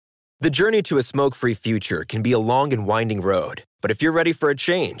The journey to a smoke-free future can be a long and winding road, but if you're ready for a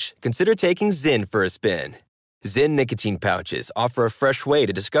change, consider taking Zyn for a spin. Zyn nicotine pouches offer a fresh way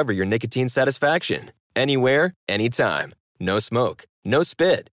to discover your nicotine satisfaction. Anywhere, anytime. No smoke, no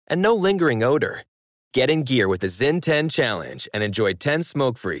spit, and no lingering odor. Get in gear with the Zyn 10 Challenge and enjoy 10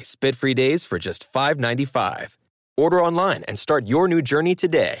 smoke-free, spit-free days for just $5.95. Order online and start your new journey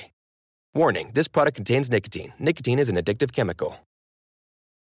today. Warning, this product contains nicotine. Nicotine is an addictive chemical.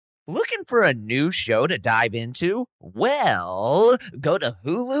 Looking for a new show to dive into? Well, go to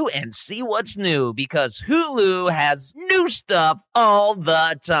Hulu and see what's new, because Hulu has new stuff all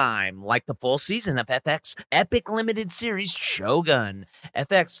the time, like the full season of FX epic limited series Shogun,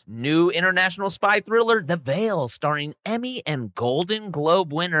 FX new international spy thriller The Veil, starring Emmy and Golden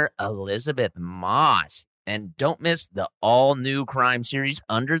Globe winner Elizabeth Moss. And don't miss the all-new crime series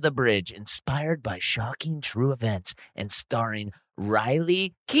Under the Bridge, inspired by shocking true events and starring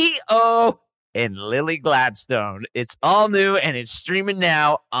Riley Keough and Lily Gladstone. It's all new and it's streaming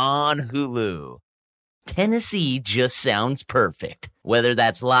now on Hulu. Tennessee just sounds perfect. Whether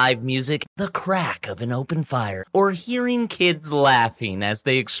that's live music, the crack of an open fire, or hearing kids laughing as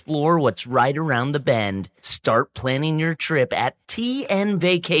they explore what's right around the bend, start planning your trip at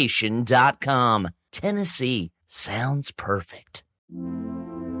tnvacation.com. Tennessee sounds perfect.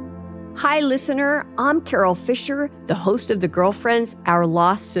 Hi, listener. I'm Carol Fisher, the host of The Girlfriends, Our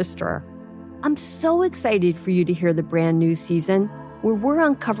Lost Sister. I'm so excited for you to hear the brand new season where we're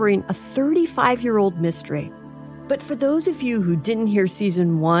uncovering a 35-year-old mystery. But for those of you who didn't hear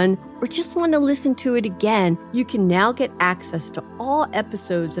season 1 or just want to listen to it again, you can now get access to all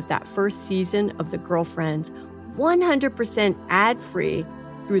episodes of that first season of The Girlfriends 100% ad-free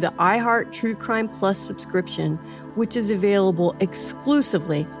through the iHeart True Crime Plus subscription, which is available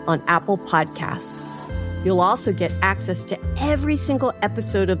exclusively on Apple Podcasts. You'll also get access to every single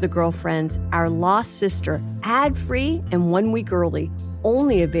episode of The Girlfriends, Our Lost Sister, ad-free and 1 week early,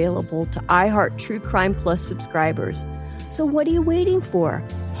 only available to iHeart True Crime Plus subscribers. So what are you waiting for?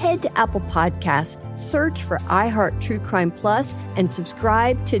 Head to Apple Podcasts, search for iHeart True Crime Plus, and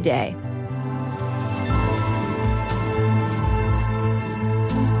subscribe today.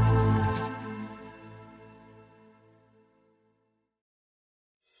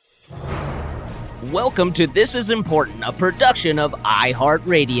 Welcome to This Is Important, a production of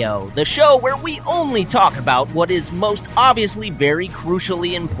iHeartRadio, the show where we only talk about what is most obviously very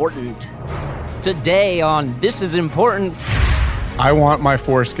crucially important. Today on This Is Important... I want my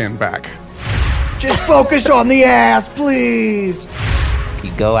foreskin back. Just focus on the ass, please!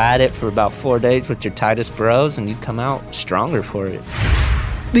 You go at it for about 4 days with your tightest bros, and you come out stronger for it.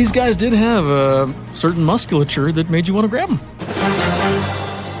 These guys did have a certain musculature that made you want to grab them.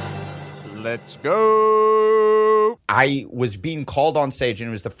 Let's go. I was being called on stage, and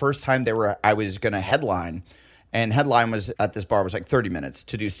it was the first time I was going to headline. And headline was at this bar was like 30 minutes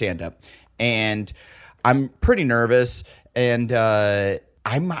to do stand-up. And I'm pretty nervous, and I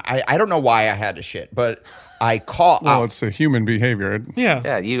don't know why I had to shit, but I caught Well, it's a human behavior.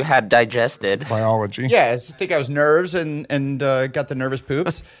 Yeah, you had digested. Biology. Yeah, I think I was nervous and got the nervous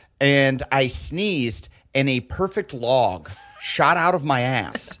poops. And I sneezed, and a perfect log shot out of my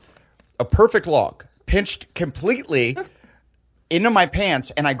ass. A perfect log, pinched completely into my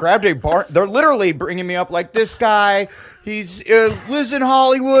pants, and I grabbed a bar. They're literally bringing me up like, this guy, he's lives in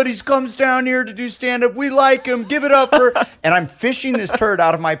Hollywood. He comes down here to do stand-up. We like him. Give it up for... And I'm fishing this turd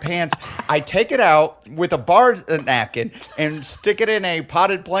out of my pants. I take it out with a bar napkin and stick it in a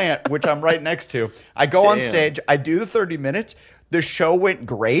potted plant, which I'm right next to. I go on stage. I do the 30 minutes. The show went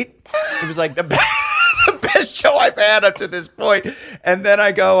great. It was like the best show I've had up to this point. And then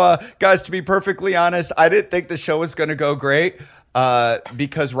I go, guys, to be perfectly honest, I didn't think the show was going to go great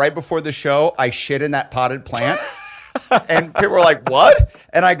because right before the show, I shit in that potted plant. And people were like, what?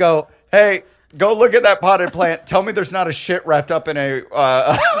 And I go, hey, go look at that potted plant. Tell me there's not a shit wrapped up in a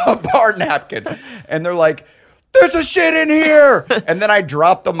bar napkin. And they're like, there's a shit in here. And then I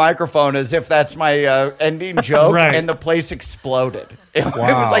dropped the microphone as if that's my ending joke. Right. And the place exploded. It was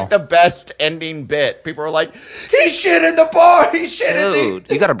like the best ending bit. People were like, he shit in the bar. He shit in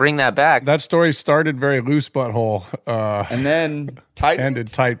the... You got to bring that back. That story started very loose butthole. And then ended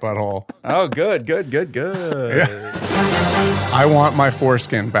tight butthole. Oh, good. Yeah. I want my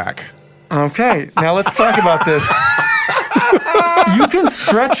foreskin back. Okay, now let's talk about this. You can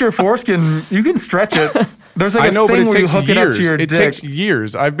stretch your foreskin. You can stretch it. There's like a thing where you hook it up to your dick. It takes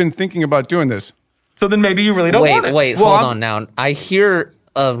years. I've been thinking about doing this. So then maybe you really don't want it. Wait, hold on now. I hear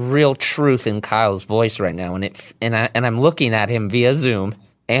a real truth in Kyle's voice right now, and I'm looking at him via Zoom,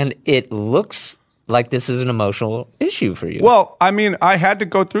 and it looks like this is an emotional issue for you. Well, I mean, I had to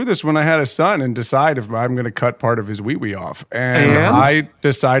go through this when I had a son and decide if I'm going to cut part of his wee-wee off. And I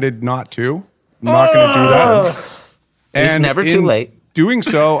decided not to. I'm not going to do that. It's never too late. Doing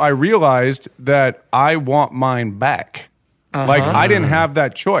so, I realized that I want mine back. Like, I didn't have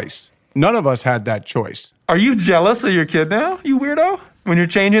that choice. None of us had that choice. Are you jealous of your kid now, you weirdo? When you're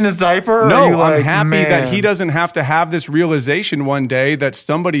changing his diaper? No, I'm happy that he doesn't have to have this realization one day that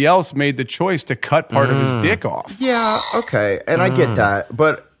somebody else made the choice to cut part of his dick off. Yeah, okay. And I get that.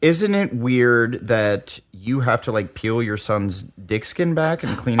 But isn't it weird that you have to like peel your son's dick skin back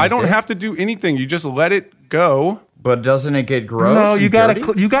and clean his I don't dick? have to do anything. You just let it go. But doesn't it get gross? No, you gotta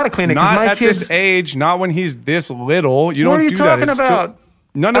clean it. Not my at kids, this age, not when he's this little. You what don't are you do talking that. about?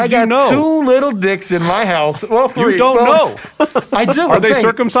 None of I you got know. 2 little dicks in my house. Well, 3. You don't know. I do. Are they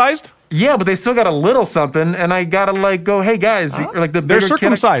circumcised? Yeah, but they still got a little something, and I gotta like go, hey guys, like the They're bigger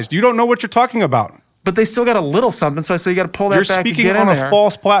circumcised. You don't know what you're talking about. but they still got a little something. So I say you got to pull that You're back. speaking and get on in a there.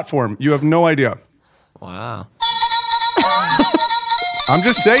 false platform. You have no idea. Wow. I'm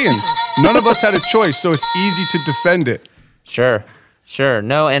just saying. None of us had a choice, so it's easy to defend it. Sure.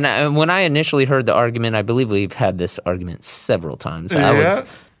 No, and when I initially heard the argument, I believe we've had this argument several times. Yeah.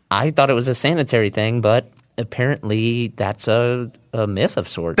 I thought it was a sanitary thing, but apparently that's a myth of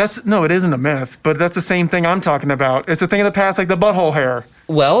sorts. No, it isn't a myth, but that's the same thing I'm talking about. It's a thing of the past, like the butthole hair.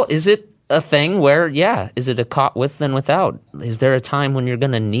 Well, is it a thing where, is it a caught with and without? Is there a time when you're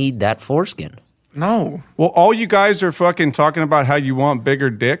going to need that foreskin? No. Well, all you guys are fucking talking about how you want bigger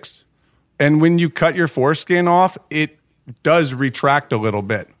dicks, and when you cut your foreskin off, it does retract a little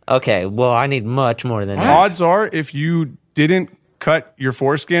bit. Okay, well, I need much more than that. Odds are, if you didn't cut your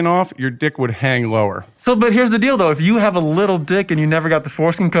foreskin off, your dick would hang lower. So, but here's the deal, though. If you have a little dick and you never got the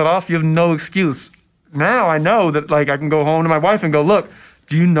foreskin cut off, you have no excuse. Now I know that, like, I can go home to my wife and go, look,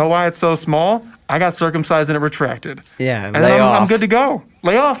 do you know why it's so small? I got circumcised and it retracted. Yeah, and then I'm good to go.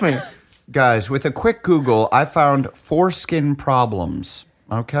 Lay off me. Guys, with a quick Google, I found foreskin problems.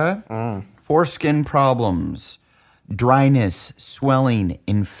 Okay? Foreskin problems. Dryness, swelling,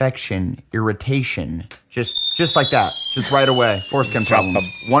 infection, irritation. Just like that. Just right away. Foreskin problems.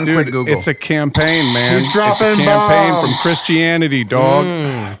 One Dude, quick Google. it's a campaign, man. He's dropping it's a campaign bombs. from Christianity,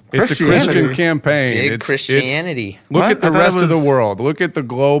 dog. It's a Christian campaign. Big Christianity. Look What? at the I thought rest it of the was- world. Look at the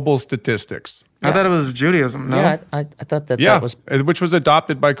global statistics. I thought it was Judaism. No? Yeah, I thought that Yeah, was... which was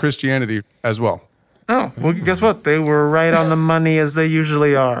adopted by Christianity as well. Oh, well, guess what? They were right on the money as they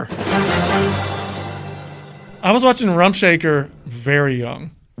usually are. I was watching Rump Shaker very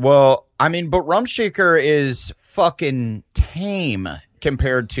young. Well, I mean, but Rumshaker is fucking tame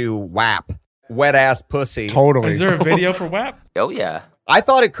compared to WAP. Wet ass pussy. Totally. Is there a video for WAP? Oh, yeah. I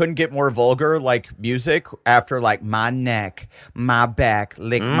thought it couldn't get more vulgar, like music, after like my neck, my back,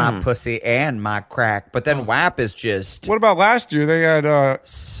 lick my pussy and my crack. But then WAP is just What about last year? They had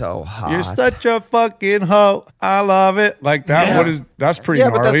so hot. "You're such a fucking hoe, I love it." Like that. Yeah. That's pretty yeah,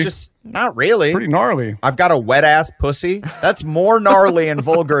 gnarly. but that's just not really. pretty gnarly. I've got a wet ass pussy. That's more gnarly and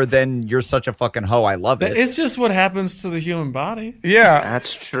vulgar than "you're such a fucking hoe, I love it." It's just what happens to the human body. Yeah,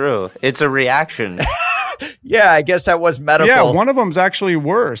 That's true. It's a reaction. Yeah, I guess that was medical. yeah. One of them's actually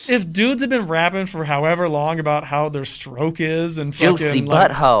worse. If dudes have been rapping for however long about how their stroke is and fucking Juicy like,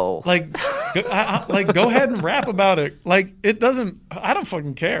 butthole. like go ahead and rap about it. Like it doesn't. I don't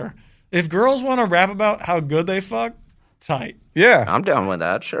fucking care. If girls want to rap about how good they fuck, tight. Yeah, I'm down with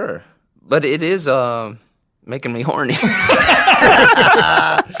that, sure. But it is making me horny.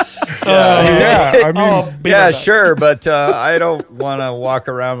 yeah. I mean, Yeah, sure, but I don't want to walk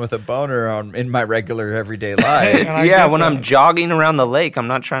around with a boner in my regular everyday life. And I yeah, get when that. I'm jogging around the lake, I'm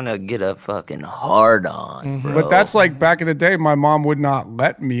not trying to get a fucking hard on. but that's like back in the day. My mom would not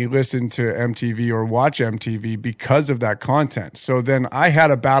let me listen to MTV or watch MTV because of that content. So then I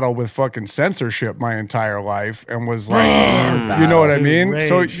had a battle with fucking censorship my entire life, and was like, you know what I mean?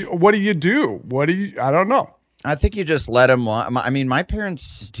 So Rage. what do you do? I don't know. I think you just let him. I mean, my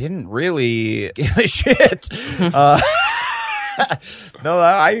parents didn't really give a shit. No,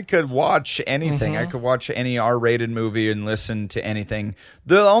 I could watch anything. I could watch any R-rated movie and listen to anything.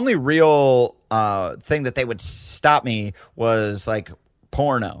 The only real thing that they would stop me was like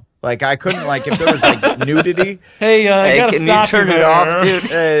porno. Like I couldn't like if there was like nudity. Hey, I Hey, gotta can stop you turn you it there. off, dude?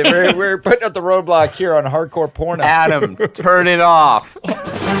 Hey, we're putting up the roadblock here on hardcore porno. Adam, turn it off.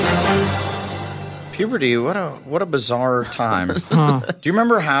 Puberty, what a bizarre time. Do you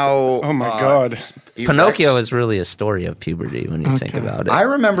remember how? Oh my god. Pinocchio is really a story of puberty when you think about it. I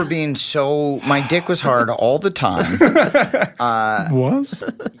remember being my dick was hard all the time. Was?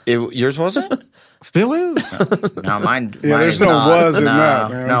 Yours wasn't? Still is. No, mine. Yeah, mine there's is no not. was in no,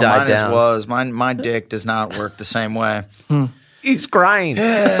 that, man. No, Died mine down. is was. My dick does not work the same way. He's crying.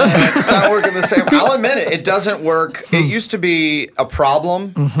 It's not working the same. I'll admit it. It doesn't work. It used to be a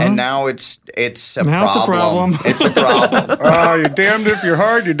problem, and now it's a Now it's a problem. problem. It's a problem. Oh, you're damned if you're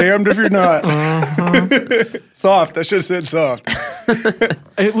hard, you're damned if you're not. Soft. I should have said soft.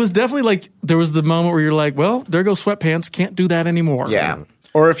 It was definitely like there was the moment where you're like, well, there go sweatpants. Can't do that anymore. Yeah.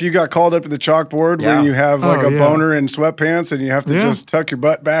 Or if you got called up to the chalkboard Yeah. when you have like Oh, a yeah. boner in sweatpants and you have to Yeah. just tuck your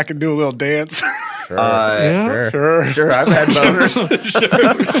butt back and do a little dance. Yeah. Sure, I've had boners.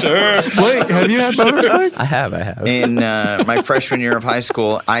 Wait, have you had bonus, Mike? I have. In my freshman year of high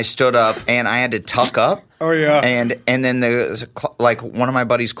school, I stood up and I had to tuck up. Oh, yeah. And then like one of my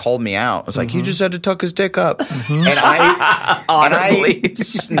buddies called me out. I was like, he just had to tuck his dick up, and I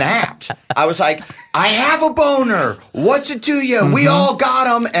snapped. I was like, I have a boner. What's it to you? We all got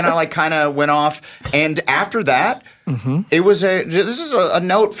him. And I like kind of went off. And after that. It was this is a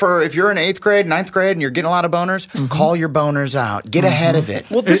note for if you're in 8th grade, 9th grade, and you're getting a lot of boners, call your boners out. Get ahead of it.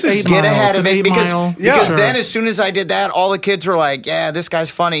 Well, this is Get ahead of it It's because 8 mile. because then as soon as I did that, all the kids were like, "Yeah, this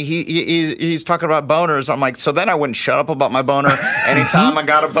guy's funny. He's talking about boners." I'm like, so then I wouldn't shut up about my boner. Anytime I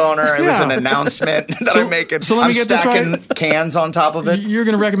got a boner, it was an Yeah. announcement that I'm making. so let me I'm get this stacking right. cans on top of it. You're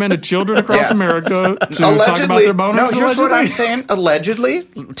going to recommend to children across Yeah. America to talk about their boners? No, here's what I'm allegedly? saying. Allegedly,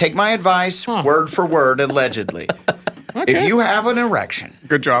 take my advice word for word. Allegedly, if you have an erection,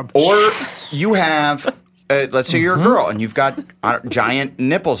 good job. or you have, let's say you're a girl and you've got giant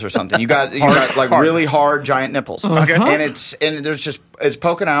nipples or something. You got like really hard giant nipples. Okay. And it's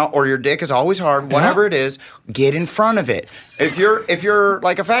poking out, or your dick is always hard. Whatever it is, get in front of it. If you're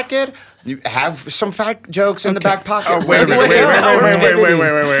like a fat kid, you have some fat jokes in the back pocket. Oh, wait a minute.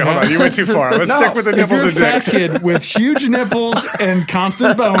 Wait. Hold on. You went too far. Let's stick with the If nipples you're a and fat dicks. kid with huge nipples and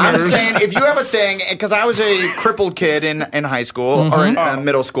constant boners, I'm saying if you have a thing, because I was a crippled kid in high school or in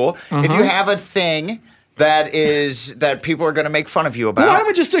middle school. If you have a thing that people are going to make fun of you about. why don't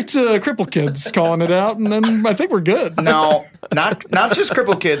we just stick to crippled kids calling it out, and then I think we're good. No, not just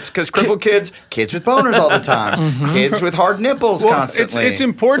crippled kids, because crippled kids with boners all the time, kids with hard nipples constantly. It's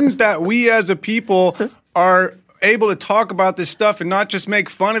important that we as a people are able to talk about this stuff and not just make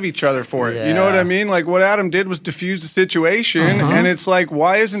fun of each other for it. You know what I mean? Like what Adam did was diffuse the situation, and it's like,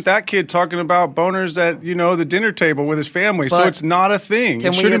 why isn't that kid talking about boners at the dinner table with his family? So But it's not a thing. It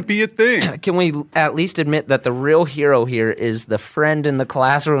we- shouldn't be a thing. Can we at least admit that the real hero here is the friend in the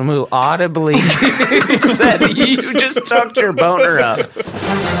classroom who audibly said, "You just tucked your boner up."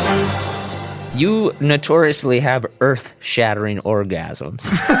 You notoriously have earth-shattering orgasms.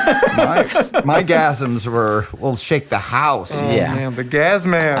 My gasms will shake the house. Yeah. Man, the gas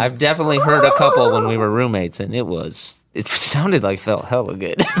man. I've definitely heard a couple when we were roommates, and it sounded like felt hella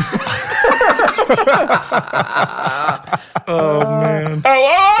good. oh man.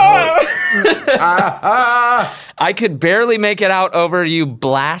 I could barely make it out over you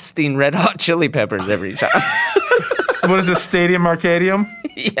blasting Red Hot Chili Peppers every time. What is this, Stadium Arcadium?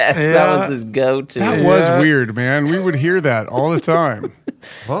 Yes, Yeah. that was his go-to. That was weird, man. We would hear that all the time.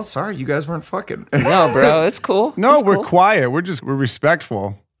 Well, sorry, you guys weren't fucking. No, bro, it's cool. No, It's we're cool. quiet. We're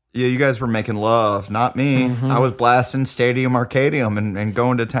respectful. Yeah, you guys were making love, not me. I was blasting Stadium Arcadium and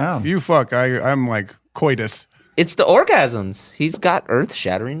going to town. You fuck. I'm like coitus. It's the orgasms. He's got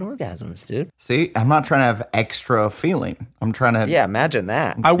earth-shattering orgasms, dude. See, I'm not trying to have extra feeling. I'm trying to. Yeah, imagine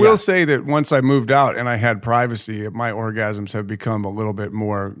that. I will say that once I moved out and I had privacy, my orgasms have become a little bit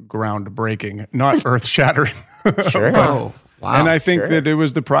more groundbreaking, not earth shattering. Sure. Oh, wow. And I think that it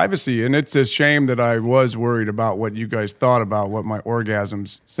was the privacy. And it's a shame that I was worried about what you guys thought about what my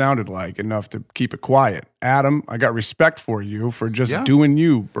orgasms sounded like enough to keep it quiet. Adam, I got respect for you for just doing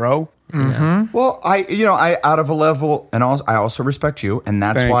you, bro. Well, I out of a level, and I also respect you, and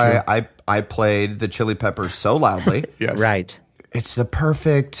that's Thank why you. I played the Chili Peppers so loudly. Yes. Right. It's the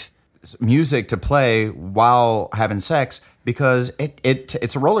perfect music to play while having sex because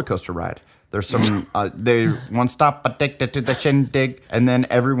it's a roller coaster ride. There's some they won't stop addicted to the shindig, and then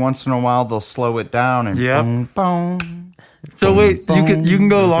every once in a while they'll slow it down and Yep. boom, boom. So wait, you can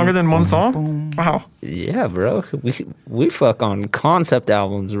go longer than one song? Wow. Yeah, bro. We fuck on concept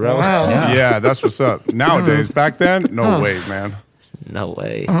albums, bro. Wow. Yeah, that's what's up. Nowadays, back then, no way, man. No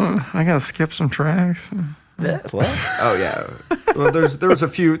way. I gotta skip some tracks. What? Oh yeah. Well, there's a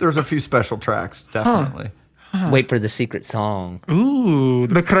few special tracks definitely. Wait for the secret song. Ooh,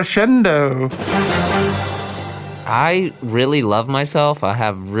 the crescendo. I really love myself. I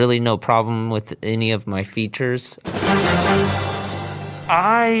have really no problem with any of my features.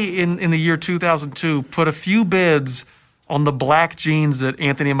 I, in the year 2002, put a few bids on the black jeans that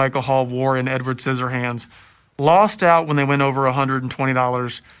Anthony Michael Hall wore in Edward Scissorhands. Lost out when they went over $120.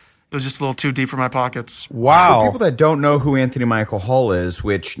 It was just a little too deep for my pockets. Wow. For people that don't know who Anthony Michael Hall is,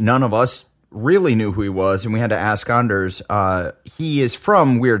 which none of us really knew who he was, and we had to ask Anders, he is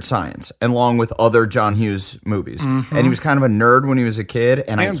from Weird Science, along with other John Hughes movies. And he was kind of a nerd when he was a kid,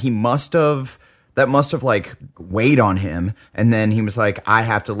 and he must have like weighed on him. And then he was like, I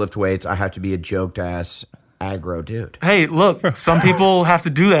have to lift weights. I have to be a joked ass aggro dude. Hey, look, some people have to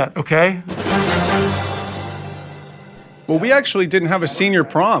do that, okay? Well, we actually didn't have a senior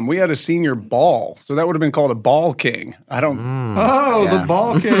prom. We had a senior ball. So that would have been called a ball king. I don't. Oh, the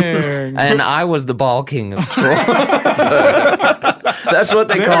ball king. And I was the ball king of school. That's what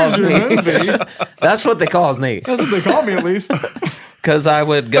they called me. That's what they called me. That's what they called me, at least. Because I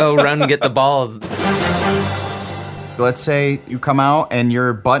would go run and get the balls. Let's say you come out and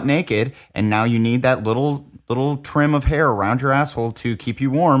you're butt naked, and now you need that little trim of hair around your asshole to keep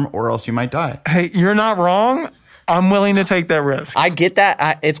you warm, or else you might die. Hey, you're not wrong. I'm willing to take that risk. I get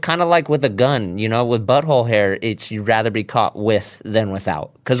that. It's kind of like with a gun, with butthole hair, you'd rather be caught with than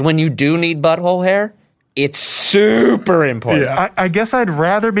without. Because when you do need butthole hair, it's super important. Yeah. I guess I'd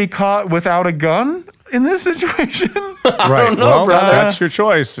rather be caught without a gun in this situation. Right. don't know, well, brother. that's your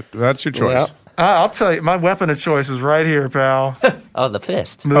choice. That's your choice. Well, I'll tell you, my weapon of choice is right here, pal. Oh, the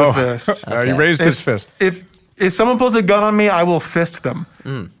fist. The fist. He raised his fist. If someone pulls a gun on me, I will fist them.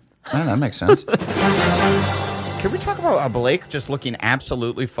 Man, that makes sense. Can we talk about Blake just looking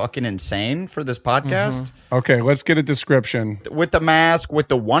absolutely fucking insane for this podcast? Okay, let's get a description. With the mask, with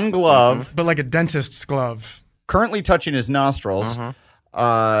the one glove, But like a dentist's glove. currently touching his nostrils,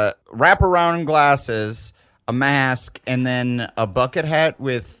 wraparound glasses, a mask, and then a bucket hat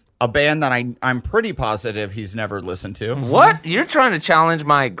with a band that I'm pretty positive he's never listened to. What? You're trying to challenge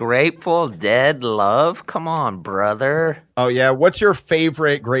my Grateful Dead love? Come on, brother. Oh, yeah. What's your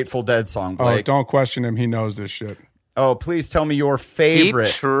favorite Grateful Dead song, Oh, Blake? don't question him. He knows this shit. Oh, please tell me your Keep favorite.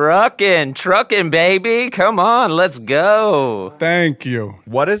 trucking, baby. Come on, let's go. Thank you.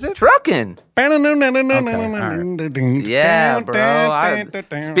 What is it? Trucking. Yeah, bro.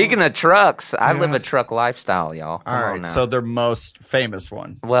 Speaking of trucks, I live a truck lifestyle, y'all. Come All on right, now. so their most famous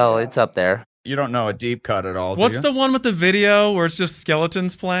one. Well, it's up there. You don't know a deep cut at all, do What's you? the one with the video where it's just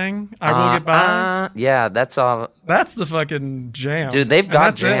skeletons playing? I will get by. Yeah, that's all. That's the fucking jam. Dude, they've And got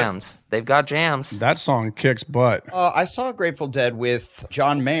that's it. jams. They've got jams. That song kicks butt. I saw Grateful Dead with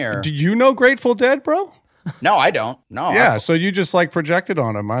John Mayer. Do you know Grateful Dead, bro? No, I don't. No. Yeah, so you just like projected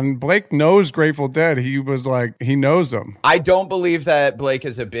on him. And Blake knows Grateful Dead. He was like, he knows them. I don't believe that Blake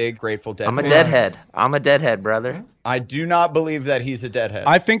is a big Grateful Dead I'm a fan. deadhead. I'm a deadhead, brother. I do not believe that he's a deadhead.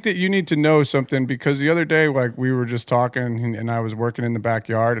 I think that you need to know something because the other day, like we were just talking and I was working in the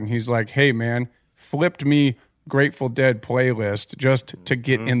backyard and he's like, hey man, flipped me Grateful Dead playlist just to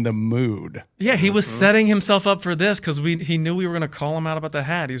get in the mood. Yeah, he was setting himself up for this because he knew we were going to call him out about the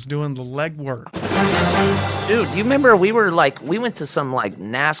hat. He's doing the legwork. Dude, you remember we went to some like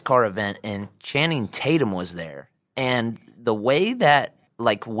NASCAR event and Channing Tatum was there. And the way that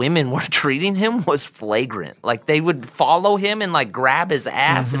like women were treating him was flagrant. Like they would follow him and like grab his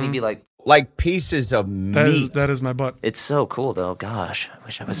ass and he'd be like pieces of meat. That is my butt. it's so cool though. Gosh, I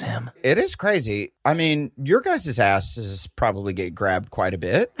wish I was him. It is crazy. I mean, your guys' asses probably get grabbed quite a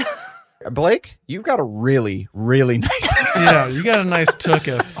bit. Blake, you've got a really, really nice ass. Yeah, you got a nice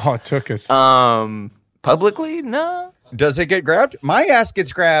tuchus. Oh, it took us. Publicly? No. Does it get grabbed? My ass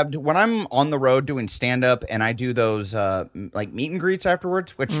gets grabbed when I'm on the road doing stand-up and I do those like meet and greets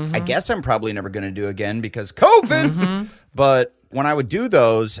afterwards, which I guess I'm probably never going to do again because COVID. But when I would do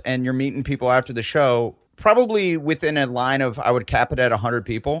those and you're meeting people after the show, probably within a line of, I would cap it at 100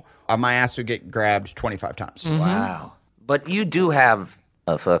 people, my ass would get grabbed 25 times. Wow. But you do have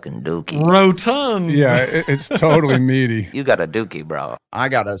a fucking dookie. Rotund. Yeah, it's totally meaty. You got a dookie, bro. I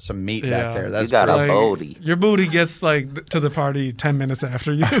got some meat back Yeah. there. You That's got true. a booty. Your booty gets like to the party 10 minutes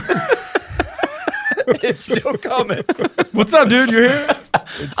after you. It's still coming. What's up, dude? You're here?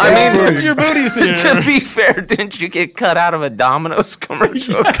 I mean, Your booty's here. to be fair, didn't you get cut out of a Domino's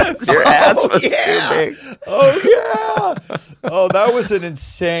commercial because your ass was too big? Oh, yeah. Oh, that was an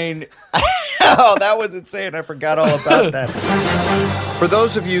insane. Oh, that was insane. I forgot all about that. For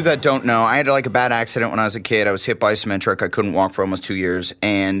those of you that don't know, I had like a bad accident when I was a kid. I was hit by a cement truck. I couldn't walk for almost 2 years.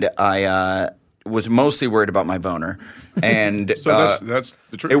 And I was mostly worried about my boner. And So that's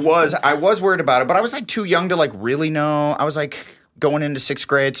the truth. I was worried about it, but I was like too young to like really know. I was like going into 6th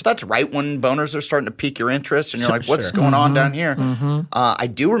grade. So that's right when boners are starting to pique your interest. And you're like, what's going on down here? I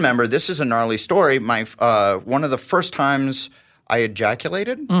do remember, this is a gnarly story. My one of the first times I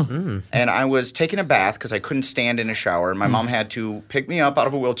ejaculated, and I was taking a bath because I couldn't stand in a shower. And my mom had to pick me up out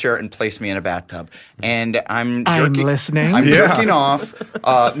of a wheelchair and place me in a bathtub. And I'm listening. I'm jerking off.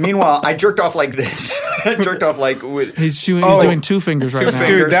 Meanwhile, I jerked off like this. I jerked off like with. He's doing 2 fingers right now. fingers.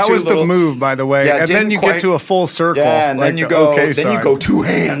 Dude, that Two was little- the move, by the way. Yeah, and then didn't you quite- get to a full circle. Yeah, and then like you the go. okay Then you side. go 2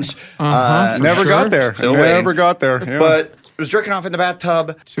 hands. Never got there. Still Never waiting. got there. Yeah. But I was jerking off in the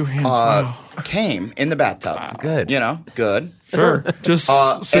bathtub. 2 hands. Wow. Came in the bathtub. Good. You know, good. Sure. Just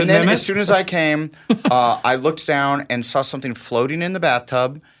sitting And then in as it. soon as I came, I looked down and saw something floating in the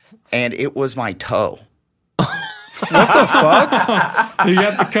bathtub, and it was my toe. You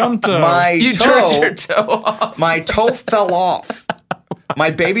have to come to. My You toe, jerked your toe off. my toe fell off. My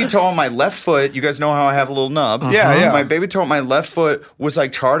baby toe on my left foot. You guys know how I have a little nub. Yeah, yeah. My baby toe on my left foot was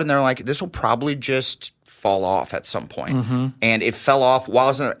like charred, and they're like, "This will probably just fall off at some point." And it fell off while I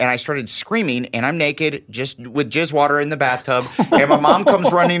was and I started screaming, and I'm naked, just with jizz water in the bathtub. And my mom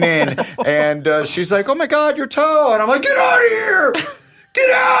comes running in, and she's like, "Oh my God, your toe!" And I'm like, "Get out of here! Get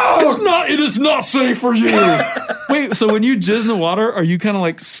out!" It is not safe for you. Wait, so when you jizz in the water, are you kind of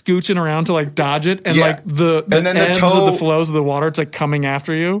like scooching around to like dodge it, and Yeah. like the And then the ends toe- of the flows of the water, it's like coming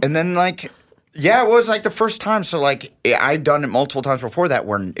after you? And then like. Yeah, it was like the first time. So like I'd done it multiple times before that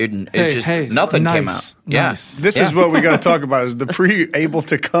where nothing came out. Yeah. Nice. this is what we got to talk about: is the pre-able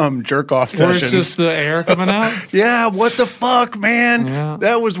to come jerk off Where sessions. it's just the air coming out? Yeah, what the fuck, man? Yeah.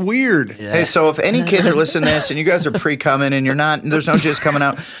 That was weird. Hey, so if any kids are listening to this and you guys are pre-coming and there's no jizz coming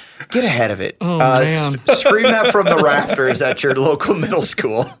out, get ahead of it. Oh, man. Scream that from the rafters at your local middle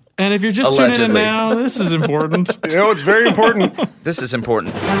school. And if you're just tuning in Allegedly. now, this is important. You know, it's very important. This is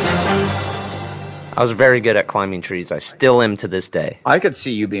important. I was very good at climbing trees. I still am to this day. I could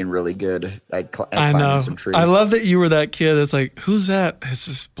see you being really good at I climbing know. some trees. I love that you were that kid that's like, who's that? It's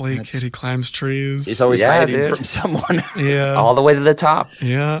this Blake kid. He climbs trees. He's always Yeah, hiding dude. from someone. Yeah. All the way to the top.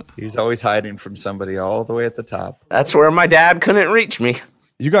 Yeah. He's always hiding from somebody all the way at the top. That's where my dad couldn't reach me.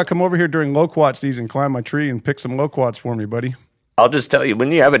 You got to come over here during loquat season, climb my tree, and pick some loquats for me, buddy. I'll just tell you,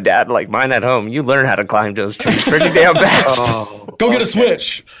 when you have a dad like mine at home, you learn how to climb those trees pretty damn fast. Go get a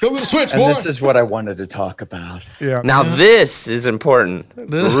switch. Go get a switch, And boy. this is what I wanted to talk about. Yeah. Now this is important.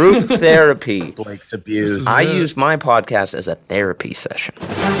 This- Group therapy. Blake's abuse. I use my podcast as a therapy session.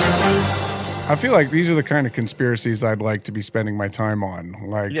 I feel like these are the kind of conspiracies I'd like to be spending my time on.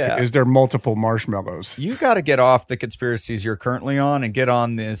 Like, Yeah. is there multiple marshmallows? You got to get off the conspiracies you're currently on and get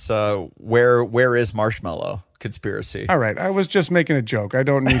on this where is Marshmallow conspiracy. All right, I was just making a joke. I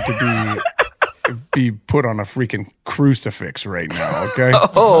don't need to be put on a freaking crucifix right now, okay?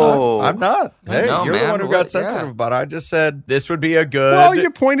 Oh, I'm not. Hey, know, you're the man. one who What- got sensitive yeah. about it. I just said this would be a good. Well,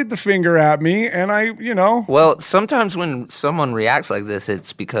 you pointed the finger at me, and I, Well, sometimes when someone reacts like this,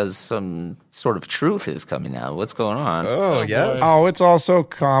 it's because some sort of truth is coming out. What's going on? Oh, yes. oh, it's also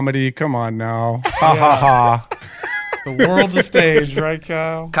comedy. Come on now. Ha ha ha. The world's a stage, right,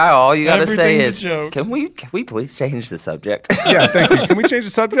 Kyle? Kyle, all you gotta say Everything's is, a joke. can we please change the subject? Yeah, thank you. Can we change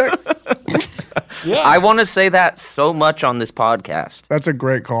the subject? Yeah. I want to say that so much on this podcast. That's a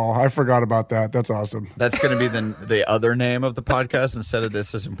great call. I forgot about that. That's awesome. That's going to be the other name of the podcast instead of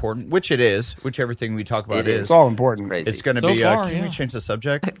This Is Important, which it is, which everything we talk about It is. It's all important. Crazy. It's going to So be, far, can yeah. we change the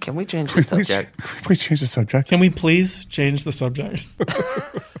subject? Can we change the subject? Please change the subject. Can we please change the subject?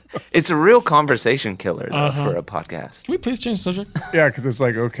 It's a real conversation killer though, Uh-huh. for a podcast. Can we please change the subject? Yeah, because it's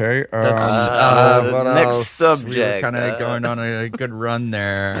like, okay. What next else? subject, We were kind of going on a good run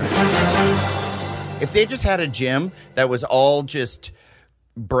there. If they just had a gym that was all just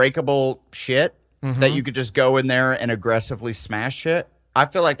breakable shit that you could just go in there and aggressively smash shit, I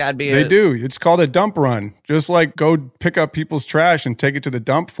feel like that'd be they do. It's called a dump run. Just like go pick up people's trash and take it to the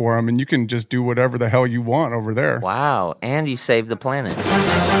dump for them, and you can just do whatever the hell you want over there. Wow, and you saved the planet.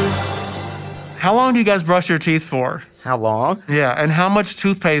 How long do you guys brush your teeth for? How long? Yeah, and how much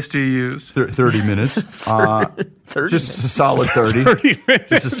toothpaste do you use? 30 minutes. 30 Just a solid 30.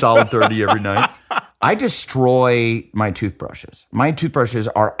 Just a solid 30 every night. I destroy my toothbrushes. My toothbrushes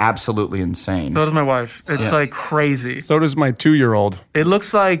are absolutely insane. So does my wife. It's like crazy. So does my 2-year-old. It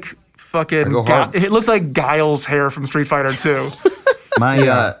looks like fucking. go hard. It looks like Guile's hair from Street Fighter 2.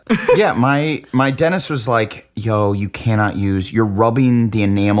 My dentist was like, "Yo, you cannot use. You're rubbing the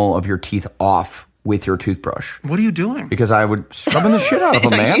enamel of your teeth off with your toothbrush." What are you doing? Because I would scrubbing the shit out of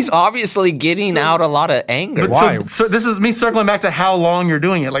them, man. He's obviously getting out a lot of anger. But Why? So this is me circling back to how long you're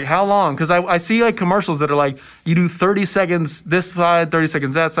doing it. Like how long? Because I see like commercials that are like you do 30 seconds this side, 30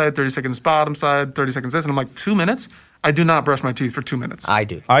 seconds that side, 30 seconds bottom side, 30 seconds this, and I'm like 2 minutes. I do not brush my teeth for 2 minutes. I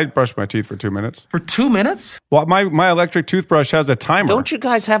do. I brush my teeth for 2 minutes. For 2 minutes? Well, my electric toothbrush has a timer. Don't you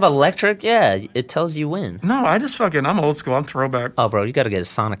guys have electric? Yeah, it tells you when. No, I'm old school. I'm throwback. Oh, bro, you got to get a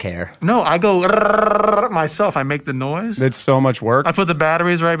Sonicare. No, I go myself. I make the noise. It's so much work. I put the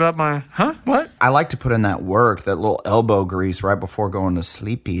batteries right up my... Huh? What? I like to put in that work, that little elbow grease right before going to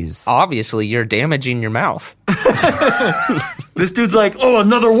sleepies. Obviously, you're damaging your mouth. This dude's like, oh,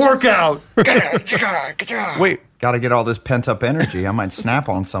 another workout. Wait, Got to get all this pent up energy. I might snap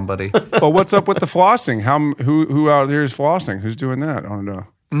on somebody. well, what's up with the flossing? Who out there is flossing? Who's doing that? I don't know.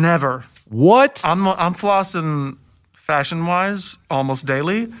 Never. What? I'm flossing fashion-wise almost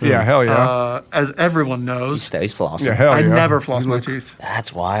daily. Yeah, hell yeah. As everyone He knows. stays flossing. Yeah, hell I yeah. never floss my teeth.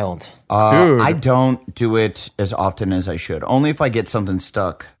 That's wild. Dude. I don't do it as often as I should. Only if I get something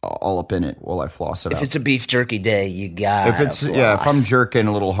stuck all up in it will I floss it If out. it's a beef jerky day, you got if I'm jerking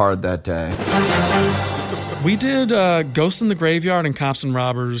a little hard that day. We did Ghosts in the Graveyard and Cops and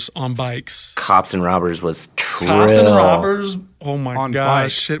Robbers on bikes. Cops and Robbers was trill. Cops and Robbers, oh my On gosh,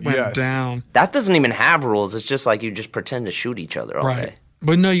 bikes, shit went yes. down. That doesn't even have rules. It's just like you just pretend to shoot each other all Right. day.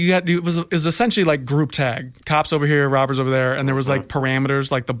 But no, it was essentially like group tag. Cops over here, robbers over there, and there was like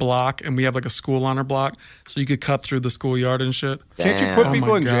parameters like the block, and we have like a school on our block, so you could cut through the schoolyard and shit. Can't you Damn. put Oh people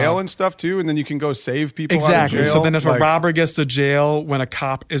my in God. jail and stuff too, and then you can go save people Exactly. out of jail? So then if a Like, robber gets to jail when a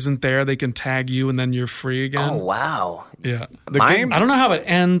cop isn't there, they can tag you and then you're free again. Oh, wow. Yeah. the Mine- game, I don't know how it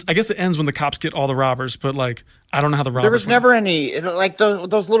ends. I guess it ends when the cops get all the robbers, but like I don't know how the robbers There was went. never any, like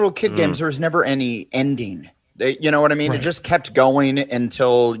those little kid games, there was never any ending. You know what I mean? Right. It just kept going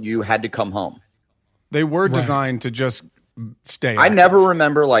until you had to come home. they were designed to just stay. I active. never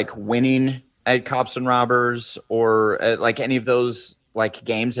remember like winning at Cops and Robbers or at, like any of those like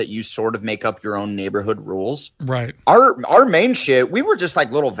games that you sort of make up your own neighborhood rules. Right. Our main shit, we were just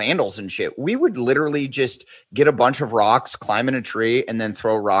like little vandals and shit. We would literally just get a bunch of rocks, climb in a tree, and then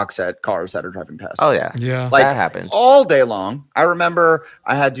throw rocks at cars that are driving past. Oh, yeah. Yeah. Like that happened. all day long. I remember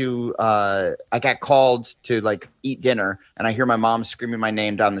I had to I got called to like eat dinner, and I hear my mom screaming my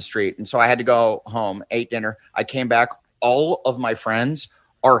name down the street, and so I had to go home, ate dinner. I came back, all of my friends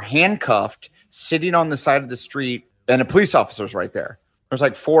are handcuffed, sitting on the side of the street, and a police officer's right there. There's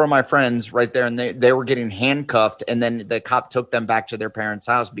like 4 of my friends right there, and they were getting handcuffed, and then the cop took them back to their parents'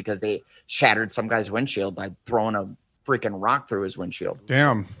 house because they shattered some guy's windshield by throwing a freaking rock through his windshield.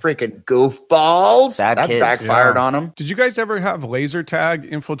 Damn. Freaking goofballs. Bad That kids. backfired Yeah. on them. Did you guys ever have laser tag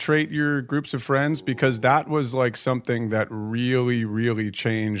infiltrate your groups of friends? Because that was like something that really, really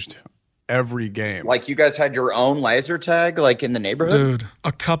changed every game. Like you guys had your own laser tag, like in the neighborhood. Dude,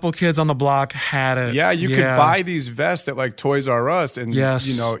 a couple kids on the block had it. Yeah, you could buy these vests at like Toys R Us, and Yes.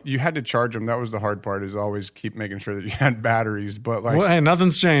 you know you had to charge them. That was the hard part, is always keep making sure that you had batteries. But like, Well, hey,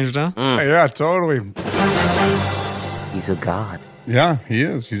 nothing's changed, huh? yeah, totally. He's a god. Yeah, he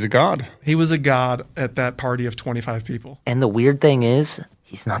is. He's a god. He was a god at that party of 25 people. And the weird thing is,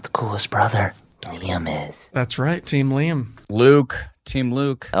 he's not the coolest brother. Liam is. That's right, Team Liam. Team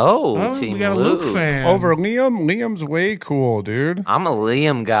Luke. Oh, Oh, Team we got a Luke fan. Over Liam. Liam's way cool, dude. I'm a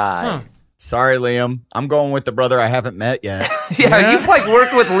Liam guy. Huh. Sorry, Liam. I'm going with the brother I haven't met yet. Yeah, you've like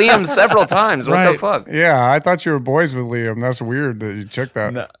worked with Liam several times. What the Right. fuck? Yeah, I thought you were boys with Liam. That's weird that you checked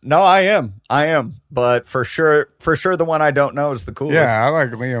that. No, I am. But for sure, the one I don't know is the coolest. Yeah, I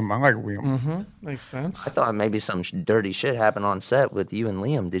like Liam. I like Liam. Mm-hmm. Makes sense. I thought maybe some dirty shit happened on set with you and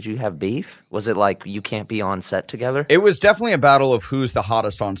Liam. Did you have beef? Was it like you can't be on set together? It was definitely a battle of who's the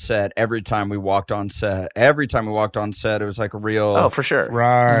hottest on set every time we walked on set. It was like a real Oh, for sure.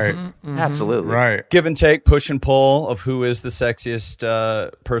 Right, Absolutely. right. give and take, push and pull of who is the sexiest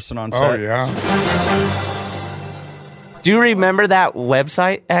person on set. Oh yeah. Do you remember that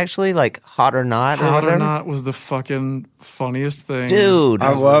website actually? Like Hot or Not? Hot or whatever? Not was the fucking funniest thing. Dude.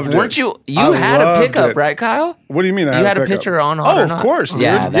 I loved it. Weren't you? You I had a loved pickup, it. right, Kyle? What do you mean? You had a pickup? picture on Hot Oh, or of Not? course, dude.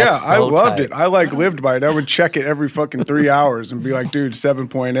 Yeah, Yeah, that's I so loved tight. it. I like lived by it. I would check it every fucking 3 hours and be like, dude,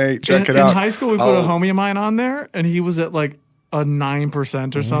 7.8. Check In it out. high school, we put a homie of mine on there, and he was at like a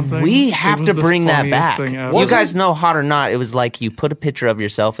 9% or something. We It have was to the bring that funniest back. thing ever. You guys know Hot or Not. It was like you put a picture of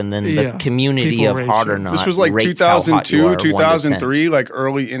yourself and then the Yeah. community People of rate Hot you. or Not. This was like rates how hot you 2002, are, 1 to 10. 2003, like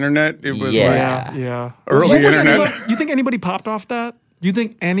early internet. It was Yeah. like Yeah. Early You think internet. anybody- You think anybody popped off that? You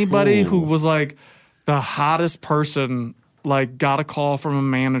think anybody who was like the hottest person, like got a call from a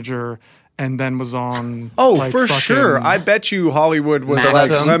manager and then was on? oh, like, for fucking- sure. I bet you Hollywood was like,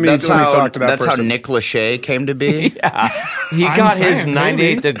 Maxim. let me talk to that that's person. how Nick Lachey came to be. He I'm got his saying,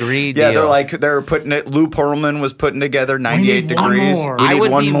 98 maybe. degree deal. Yeah, they're putting it. Lou Pearlman was putting together 98 need one degrees. more. We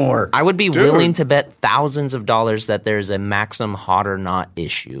need one be, more. I would be Dude. willing to bet thousands of dollars that there's a Maxim Hot or Not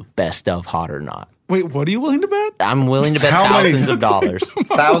issue, best of Hot or Not. Wait, what are you willing to bet? I'm willing to bet How many? thousands of dollars.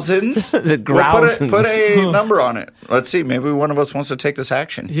 Thousands? The Well, thousands. put a number on it. Let's see. Maybe one of us wants to take this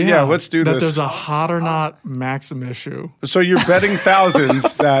action. Yeah, let's do that this. There's a hot or not Maxim issue. So you're betting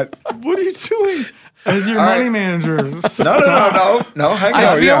thousands that What are you doing as your money manager? No. Hang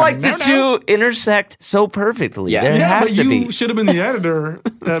I on. feel like the two intersect so perfectly. Yeah. There Yeah, has but to you be. should have been the editor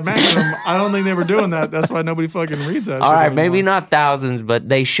at Maxim. I don't think they were doing that. That's why nobody fucking reads that. All shit right, maybe anymore. not thousands, but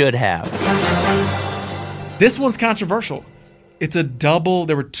they should have. This one's controversial. It's a double.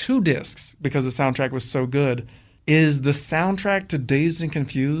 There were 2 discs because the soundtrack was so good. Is the soundtrack to Dazed and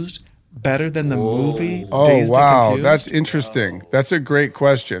Confused better than the movie Oh, Dazed and wow. Confused? That's interesting. That's a great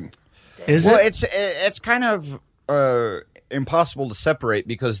question. Is Well, it? it's kind of impossible to separate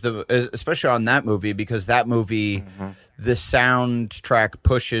because especially on that movie, because that movie, the soundtrack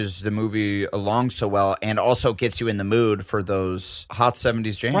pushes the movie along so well and also gets you in the mood for those hot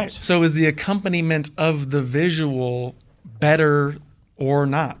 70s jams. Right. So is the accompaniment of the visual better or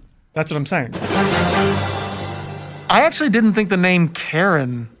not? That's what I'm saying. I actually didn't think the name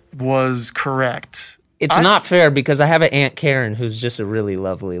Karen was correct. It's not fair because I have an Aunt Karen who's just a really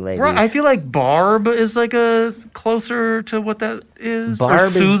lovely lady. Right, I feel like Barb is like a closer to what that is. Barb or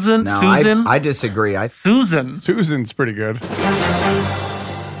is- Susan. No, Susan. I disagree. Susan. Susan's pretty good.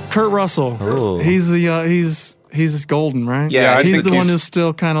 Kurt Russell. Ooh. He's the he's golden, right? Yeah, I he's think the one he's- who's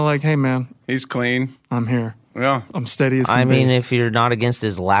still kind of like, hey man, He's clean. I'm here. Yeah. I'm steady as can I be. mean, if you're not against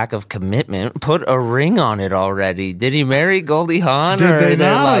his lack of commitment, put a ring on it already. Did he marry Goldie Hawn? Did or they they're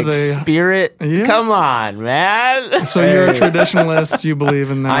not? Are like they- spirit? Yeah. Come on, man. So you're a traditionalist. You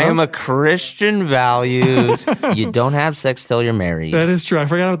believe in that. I am a Christian values. You don't have sex till you're married. That is true. I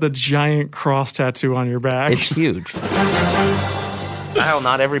forgot about the giant cross tattoo on your back. It's huge. Kyle,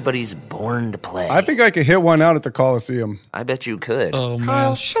 not everybody's born to play. I think I could hit one out at the Coliseum. I bet you could. oh man.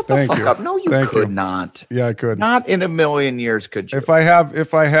 Kyle, shut the Thank fuck you. up. No, you Thank could you. not. Yeah, I could. Not in a million years could you. If I have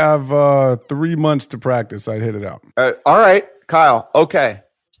 3 months to practice, I'd hit it out. All right, Kyle. Okay.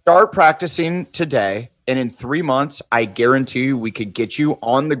 Start practicing today. And in 3 months, I guarantee you we could get you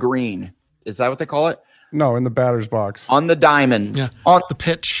on the green. Is that what they call it? No, in the batter's box. On the diamond. Yeah. On The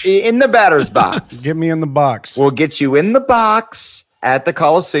pitch. in the batter's box. Get me in the box. We'll get you in the box at the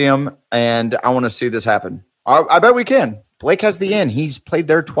Coliseum, and I want to see this happen. I bet we can. Blake has the in. He's played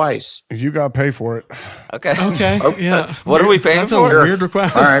there twice. You got to pay for it. Okay. Okay. Yeah. What are we paying That's for? a weird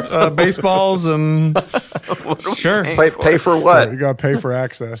request. All right. Baseballs and sure. Pay for what? You got to pay for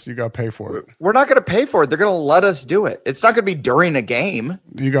access. You got to pay for it. We're not going to pay for it. They're going to let us do it. It's not going to be during a game.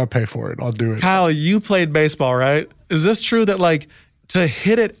 You got to pay for it. I'll do it. Kyle, you played baseball, right? Is this true that like to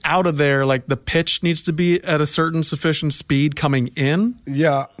hit it out of there, like the pitch needs to be at a certain sufficient speed coming in?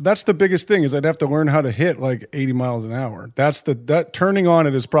 Yeah, that's the biggest thing is I'd have to learn how to hit like 80 miles an hour. That turning on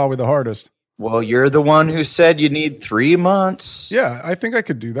it is probably the hardest. Well, you're the one who said you need 3 months. Yeah, I think I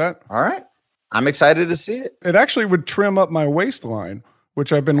could do that. All right. I'm excited to see it. It actually would trim up my waistline,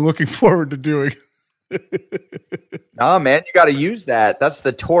 which I've been looking forward to doing. No, man, you got to use that. That's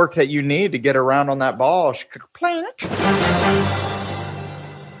the torque that you need to get around on that ball.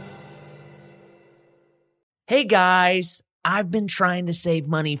 Hey guys, I've been trying to save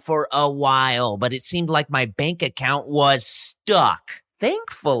money for a while, but it seemed like my bank account was stuck.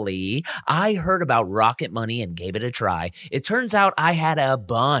 Thankfully, I heard about Rocket Money and gave it a try. It turns out I had a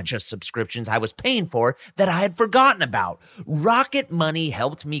bunch of subscriptions I was paying for that I had forgotten about. Rocket Money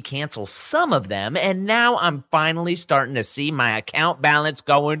helped me cancel some of them, and now I'm finally starting to see my account balance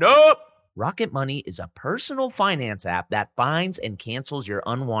going up. Rocket Money is a personal finance app that finds and cancels your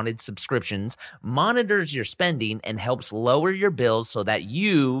unwanted subscriptions, monitors your spending, and helps lower your bills so that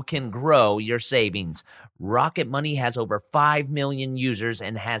you can grow your savings. Rocket Money has over 5 million users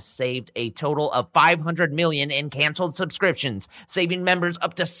and has saved a total of $500 million in canceled subscriptions, saving members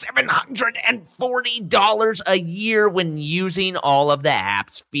up to $740 a year when using all of the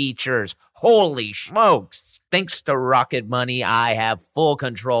app's features. Holy smokes! Thanks to Rocket Money, I have full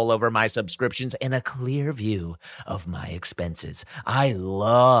control over my subscriptions and a clear view of my expenses. I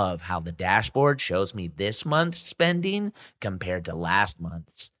love how the dashboard shows me this month's spending compared to last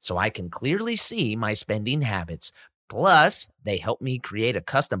month's, so I can clearly see my spending habits. Plus, they help me create a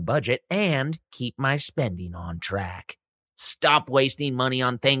custom budget and keep my spending on track. Stop wasting money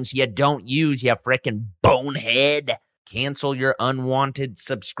on things you don't use, you frickin' bonehead. Cancel your unwanted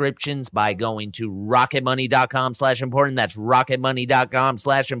subscriptions by going to rocketmoney.com/important. That's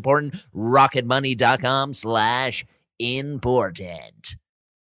rocketmoney.com/important. rocketmoney.com/important.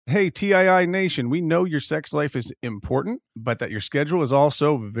 Hey, TII Nation, we know your sex life is important, but that your schedule is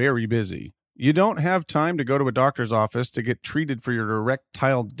also very busy. You don't have time to go to a doctor's office to get treated for your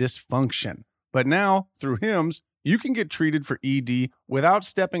erectile dysfunction. But now, through Hims, you can get treated for ED without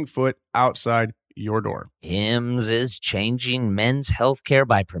stepping foot outside your door. Hims is changing men's healthcare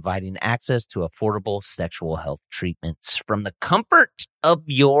by providing access to affordable sexual health treatments from the comfort of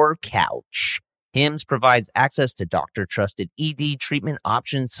your couch. Hims provides access to doctor-trusted ED treatment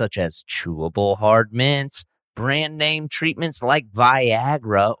options such as chewable hard mints, brand name treatments like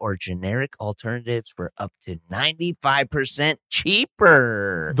Viagra, or generic alternatives for up to 95%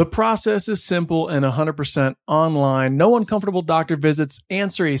 cheaper. The process is simple and 100% online. No uncomfortable doctor visits.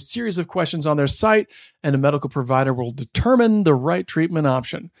 Answer a series of questions on their site, and a medical provider will determine the right treatment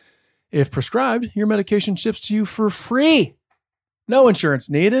option. If prescribed, your medication ships to you for free. No insurance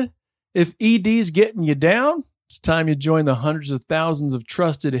needed. If ED's getting you down, it's time you join the hundreds of thousands of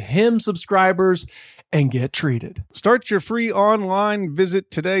trusted Hims subscribers and get treated. Start your free online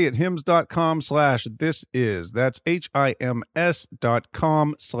visit today at hims.com/thisis. That's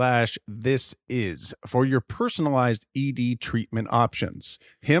HIMS.com/thisis for your personalized ED treatment options.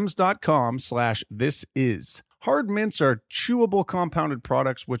 hims.com/thisis. Hard mints are chewable compounded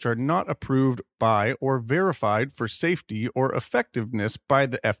products which are not approved by or verified for safety or effectiveness by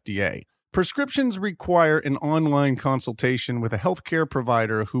the FDA. Prescriptions require an online consultation with a healthcare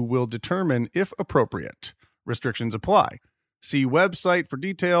provider who will determine if appropriate. Restrictions apply. See website for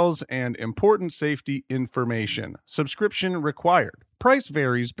details and important safety information. Subscription required. Price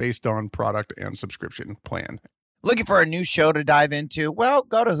varies based on product and subscription plan. Looking for a new show to dive into? Well,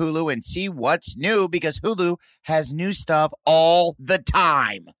 go to Hulu and see what's new, because Hulu has new stuff all the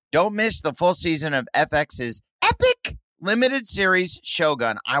time. Don't miss the full season of FX's epic limited series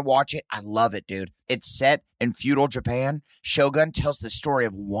Shogun. I watch it. I love it, dude. It's set in feudal Japan. Shogun tells the story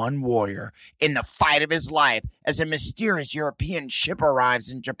of one warrior in the fight of his life as a mysterious European ship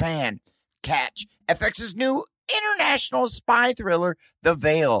arrives in Japan. Catch FX's new international spy thriller, The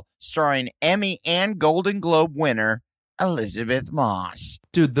Veil, starring Emmy and Golden Globe winner Elizabeth Moss.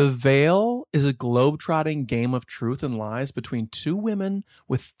 Dude, The Veil is a globe-trotting game of truth and lies between two women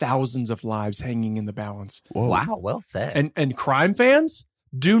with thousands of lives hanging in the balance. Whoa. Wow, well said. And crime fans,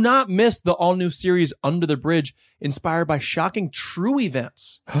 do not miss the all-new series Under the Bridge, inspired by shocking true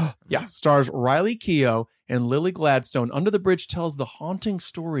events. Yeah, stars Riley Keough and Lily Gladstone. Under the Bridge tells the haunting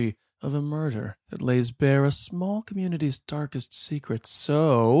story of a murder that lays bare a small community's darkest secrets.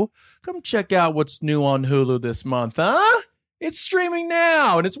 So, come check out what's new on Hulu this month, huh? It's streaming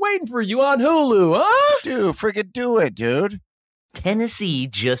now, and it's waiting for you on Hulu, huh? Dude, freaking do it, dude. Tennessee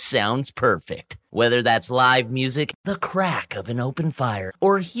just sounds perfect. Whether that's live music, the crack of an open fire,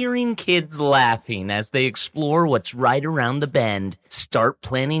 or hearing kids laughing as they explore what's right around the bend, start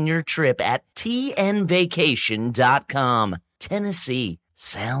planning your trip at tnvacation.com. Tennessee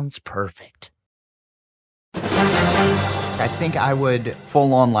sounds perfect. I think I would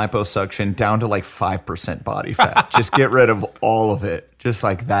full-on liposuction down to like 5% body fat. Just get rid of all of it. Just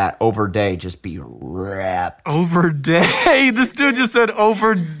like that. Over day, just be wrapped. Over day? This dude just said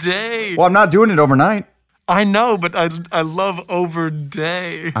over day. Well, I'm not doing it overnight. I know, but I love over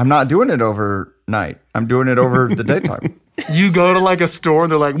day. I'm not doing it overnight. I'm doing it over the daytime. You go to like a store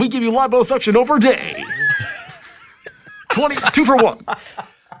and they're like, we give you liposuction over day. 2 for 1.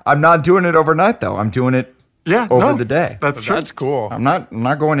 I'm not doing it overnight, though. I'm doing it over the day. That's true. That's cool. I'm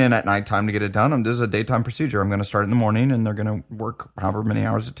not going in at nighttime to get it done. This is a daytime procedure. I'm going to start in the morning, and they're going to work however many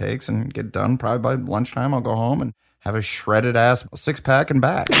hours it takes and get it done. Probably by lunchtime, I'll go home and have a shredded ass 6-pack and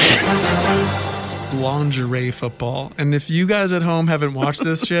back. Lingerie football. And if you guys at home haven't watched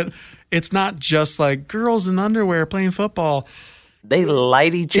this shit, it's not just like girls in underwear playing football. They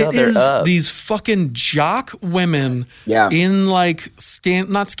light each It other is up. these fucking jock women in like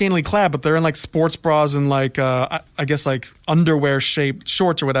not scantily clad, but they're in like sports bras and like I guess like underwear shaped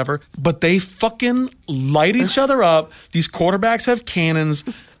shorts or whatever. But they fucking light each other up. These quarterbacks have cannons,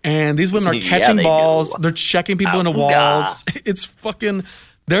 and these women are catching balls. do. They're checking people into walls. It's fucking.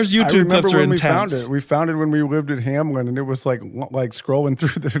 There's YouTube clips are intense. We found it when we lived at Hamlin, and it was like scrolling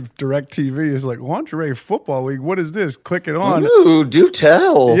through the Direct TV. It's like Lingerie Football League. What is this? Click it on. Ooh, do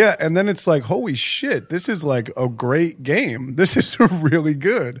tell. Yeah, and then it's like, holy shit, this is like a great game. This is really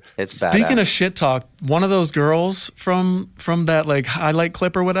good. It's Speaking badass. of shit talk, one of those girls from that like highlight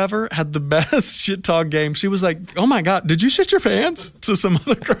clip or whatever had the best shit talk game. She was like, "Oh my god, did you shit your pants?" to some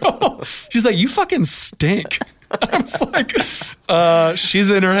other girl. She's like, "You fucking stink." I was like, she's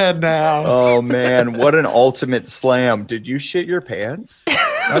in her head now. Oh man, what an ultimate slam! Did you shit your pants?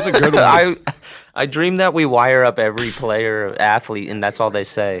 That's a good one. I dream that we wire up every player, athlete, and that's all they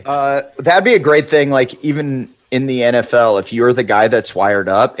say. That'd be a great thing. Like even in the NFL, if you're the guy that's wired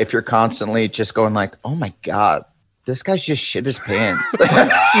up, if you're constantly just going like, "Oh my god, this guy's just shit his pants.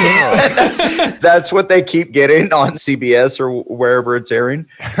 that's what they keep getting on CBS or wherever it's airing.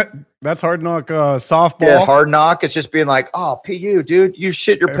 That's Hard Knock softball. Yeah, Hard Knock. It's just being like, oh, PU, dude, you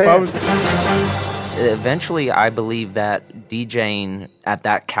shit your pants. Eventually, I believe that DJing at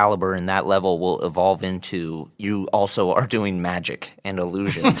that caliber and that level will evolve into you also are doing magic and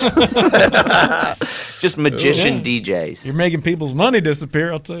illusions. Just magician DJs. You're making people's money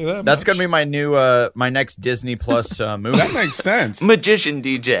disappear, I'll tell you that. That's going to be my new, my next Disney Plus movie. That makes sense. Magician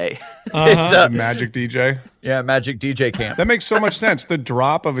DJ. It's Magic DJ. Yeah, Magic DJ Camp. That makes so much sense. The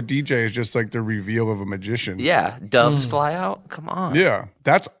drop of a DJ is just like the reveal of a magician. Yeah, doves fly out. Come on. Yeah,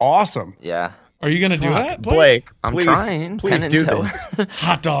 that's awesome. Yeah. Are you going to do that, Blake, I'm please, trying. please Penn and do Teller. this.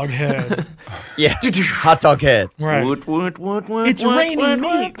 Hot dog head. Yeah, hot dog head. Right. Woot. It's raining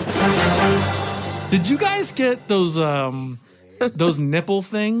meat. Did you guys get those nipple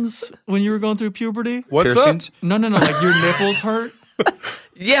things when you were going through puberty? What's Piercings? up? No, like your nipples hurt.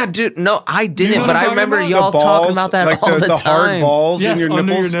 Yeah, dude. No, I didn't, know but what I'm I talking remember about? y'all The balls, talking about that like all the the hard time. balls Yes, in your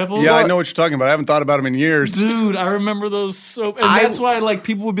under your nipples. nipples. Yeah, I know what you're talking about. I haven't thought about them in years. Dude, I remember those so, and that's why like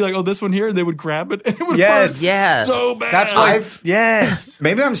people would be like, "Oh, this one here," and they would grab it, and it would Yes. hurt Yeah. so bad. That's why. Yes.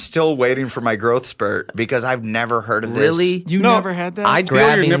 Maybe I'm still waiting for my growth spurt because I've never heard of this. Really? you No, never had that. I Feel your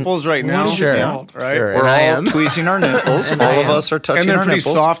grabbing nipples right now. What is Sure. it called? Right. Sure. We're And I all am. tweezing our nipples. And all I of am. us are touching And they're our pretty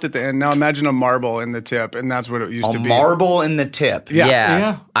nipples. soft at the end. Now imagine a marble in the tip, and that's what it used A to be. marble in the tip. Yeah.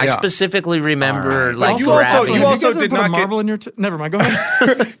 Yeah. I Yeah. specifically remember like you also- grabbing. you Have also guys ever did put not a get- marble in your. Never mind. Go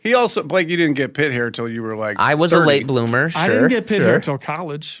ahead. He also, Blake, you didn't get pit hair until you were like I was 30. a late bloomer. Sure, I didn't get pit sure. hair until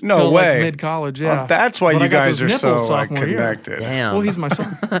college. No till, way. Like, mid-college, yeah. Oh, that's why But you I got guys those are so nipples like sophomore year. connected. Damn. Well, he's my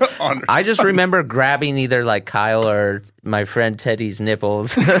son. I just remember grabbing either like Kyle or my friend Teddy's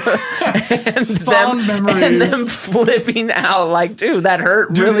nipples and Fond memories. and them flipping out like, dude, that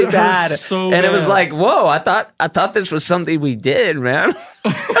hurt Dude, really it hurt bad. so and it was bad. like, whoa, I thought this was something we did, man.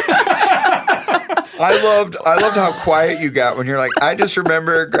 I loved how quiet you got when you're like, I just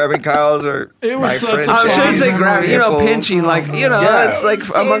remember grabbing Kyle's or It was my such friend's a I was fond gonna say memory. grab, nipples. pinching, like, Yeah. it's like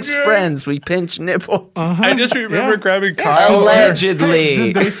amongst friends, we pinch nipples. I just remember Yeah. grabbing Kyle. Allegedly.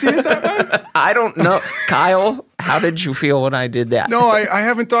 Did they see it that way? I don't know. Kyle, how did you feel when I did that? No, I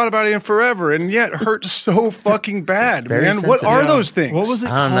haven't thought about it in forever, and yet it hurts so fucking bad, Very man. What sensitive. are Yeah. those things? What was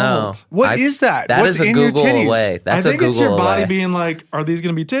it I don't know. called? What is that? That What's is a in your Google titties? away. That's I think a it's Google your body away. being like, "Are these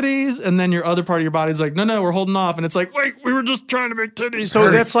going to be titties?" And then your other part of your body's like, "No, we're holding off." And it's like, "Wait, we were just trying to make titties." So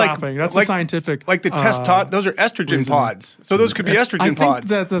Or that's it's like stopping. That's like- a scientific. Like the those are estrogen reason. pods. So those could be estrogen I think pods.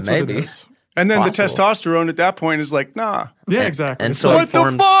 that's what Maybe. it is. and then possible. the testosterone at that point is like, nah. Yeah, exactly. And It's so like it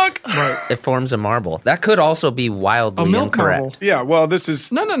What the forms, fuck? It forms a marble. That could also be wildly a milk incorrect. marble. Yeah, well, this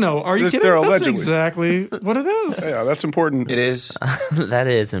is No. Are you They're kidding? That's allegedly. exactly what it is. yeah, that's important. It is. That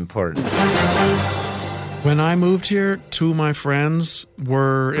is important. When I moved here, two of my friends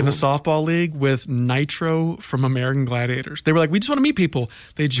were in a softball league with Nitro from American Gladiators. They were like, "We just want to meet people."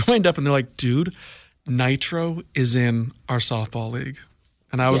 They joined up and they're like, "Dude, Nitro is in our softball league."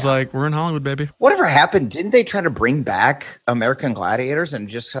 And I was like, "We're in Hollywood, baby." Whatever happened? Didn't they try to bring back American Gladiators and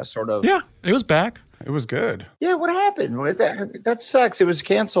just sort of? Yeah, it was back. It was good. Yeah, what happened? That sucks. It was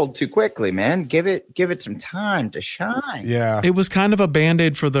canceled too quickly, man. Give it some time to shine. Yeah. It was kind of a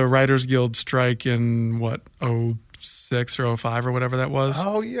Band-Aid for the Writers Guild strike in what, 06 or 05 or whatever that was.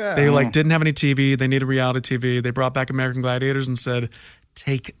 Oh yeah. They like didn't have any TV. They needed reality TV. They brought back American Gladiators and said,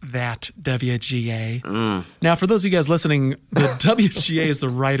 "Take that, WGA." Now, for those of you guys listening, the WGA is the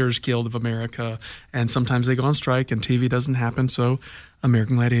Writers Guild of America, and sometimes they go on strike and TV doesn't happen, so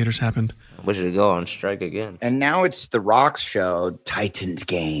American Gladiators happened. We should go on strike again. And now it's The Rock's show, Titans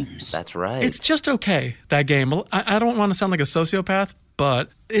Games. That's right. It's just okay, that game. I don't want to sound like a sociopath, but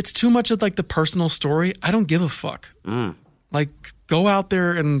it's too much of like the personal story. I don't give a fuck. Like, go out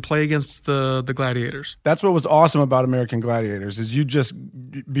there and play against the gladiators. That's what was awesome about American Gladiators is you just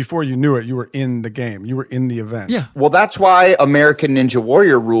before you knew it, you were in the game. You were in the event. Yeah. Well, that's why American Ninja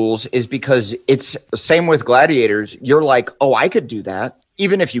Warrior rules is because it's same with Gladiators. You're like, oh, I could do that.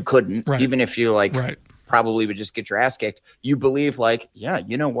 Even if you couldn't, Right. even if you like Right. probably would just get your ass kicked. You believe like, yeah,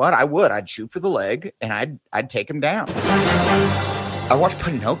 you know what? I would. I'd shoot for the leg and I'd take him down. I watched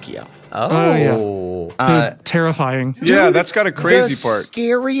Pinocchio. Oh, yeah. Dude, terrifying. Yeah, that's got a crazy the part.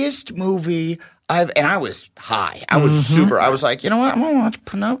 Scariest movie and I was high. I was super. I was like, you know what? I'm gonna watch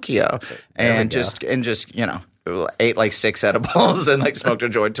Pinocchio and just ate like 6 edibles and like smoked a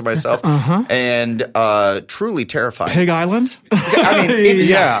joint to myself, and truly terrifying. Pig Island? I mean,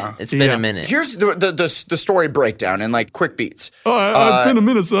 It's been a minute. Here's the story breakdown in like quick beats. It's been a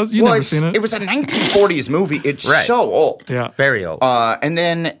minute, sus. You've never seen it. It was a 1940s movie. It's so old. Yeah. Very old. And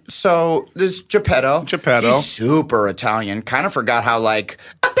then, so there's Geppetto. He's super Italian. Kind of forgot how, like,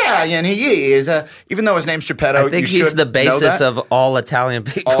 Italian he is. Even though his name's Geppetto, I think you he's should the know basis that. of all Italian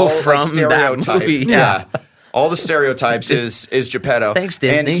people All, from like, that stereotype. movie. Yeah. All the stereotypes is Geppetto. Thanks,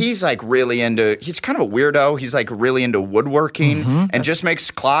 Disney. And he's like really into, he's kind of a weirdo. He's like really into woodworking and just makes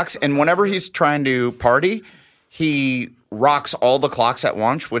clocks. And whenever he's trying to party, he rocks all the clocks at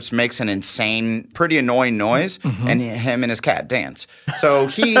once, which makes an insane, pretty annoying noise. And him and his cat dance. So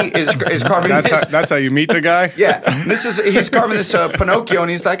he is carving That's how you meet the guy? Yeah, he's carving this Pinocchio, and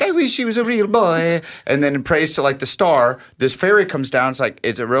he's like, "I wish he was a real boy." And then prays to like the star. This fairy comes down. It's like,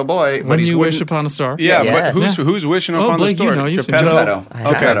 it's a real boy, but When he's you wooden. wish upon a star. Yeah, Yes. but who's wishing Oh, upon Blake, the you star? know, you've seen Geppetto.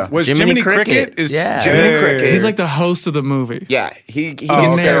 Okay. Was Jiminy Jiminy Cricket. Cricket? Yeah. Jiminy Cricket. He's like the host of the movie. Yeah, he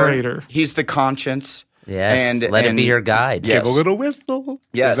gets narrator. there. He's the conscience. Yes. And Let it be your guide. Yes. Give a little whistle.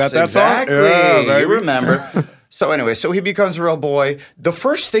 Yes, Is that exactly. song? Yeah, you baby. remember. So anyway, so he becomes a real boy. The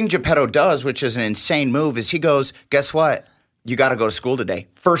first thing Geppetto does, which is an insane move, is he goes, guess what? You got to go to school today.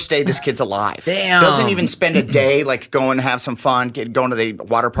 First day this kid's alive. Damn. Doesn't even spend a day like going to have some fun, going to the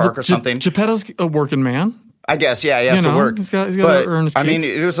water park or something. Geppetto's a working man. I guess, yeah, he has You to know, work. he's got to But, earn his I mean,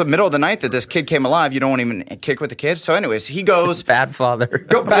 keep. it was the middle of the night that this kid came alive. You don't even kick with the kid. So anyways, he goes, Bad father.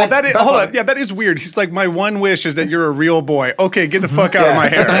 go Well, back. hold on. Yeah, that is weird. He's like, my one wish is that you're a real boy. Okay, get the fuck out of my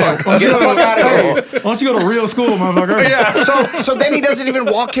hair. Get the fuck out of here. Why don't you go to real school, motherfucker? Yeah. So then he doesn't even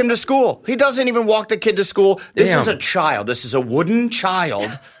walk him to school. He doesn't even walk the kid to school. This Damn. is a child. This is a wooden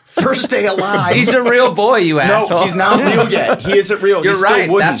child. First day alive. He's a real boy, you no, asshole. he's not real yet. He isn't real. You're he's right.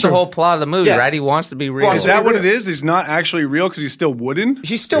 Still wooden. That's the whole plot of the movie, Yeah. right? He wants to be real. Well, Is that what it is? He's not actually real because he's still wooden?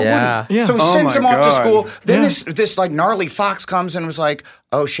 He's still Yeah. wooden. Yeah. So he Oh sends my him off to God. school. Then Yeah. this like gnarly fox comes and was like,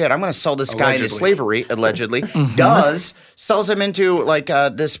 oh shit, I'm going to sell this guy into Allegedly. slavery, allegedly. Sells him into like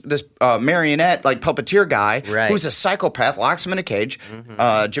this marionette, like puppeteer guy Right. who's a psychopath, locks him in a cage.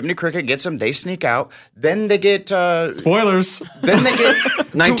 Jiminy Cricket gets him. They sneak out. Then they get, Spoilers. then they get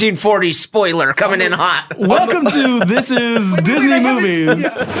 1940 spoiler coming in hot. Welcome to This Is Disney Movies.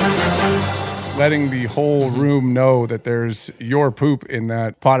 Letting the whole room know that there's your poop in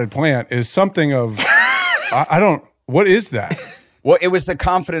that potted plant is something of, I don't, what is that? Well, it was the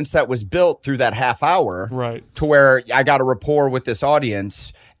confidence that was built through that half hour, Right. To where I got a rapport with this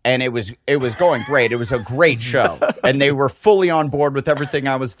audience, and it was going great. It was a great show, and they were fully on board with everything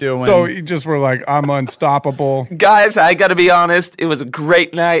I was doing. So you just were like, I'm unstoppable. Guys, I got to be honest. It was a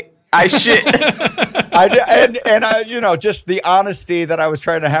great night. I shit. I just the honesty that I was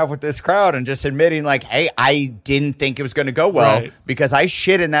trying to have with this crowd, and just admitting, like, hey, I didn't think it was going to go well Right. because I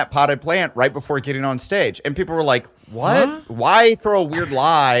shit in that potted plant right before getting on stage, and people were like, "What? Huh? Why throw a weird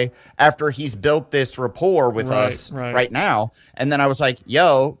lie after he's built this rapport with Right, us right. right now?" And then I was like,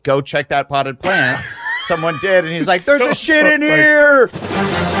 "Yo, go check that potted plant." Someone did, and he's like, "There's a shit in here."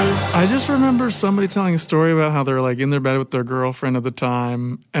 I just remember somebody telling a story about how they were like in their bed with their girlfriend at the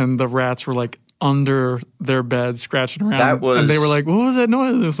time, and the rats were like under their bed scratching around. That was- and they were like, "What was that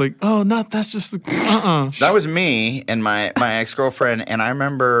noise?" It was like, "Oh, that's just That was me and my ex-girlfriend, and I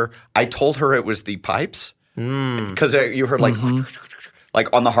remember I told her it was the pipes because you heard like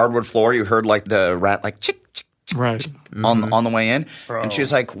on the hardwood floor, you heard like the rat like chick, chick, chick, right." on the way in, and she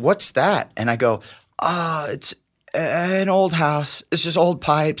was like, "What's that?" And I go, it's an old house. It's just old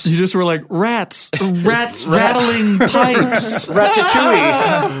pipes." You just were like rats rattling pipes.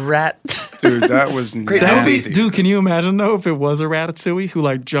 Ratatouille. Rat. Dude, that was That would nasty. be, dude, can you imagine though if it was a ratatouille who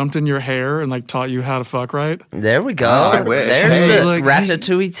like jumped in your hair and like taught you how to fuck right? There we go. I wish. There's Hey. the Like,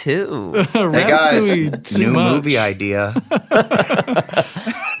 Ratatouille too. Hey guys, Ratatouille, too new much. movie idea.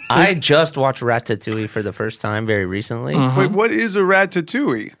 I just watched Ratatouille for the first time very recently. Wait, what is a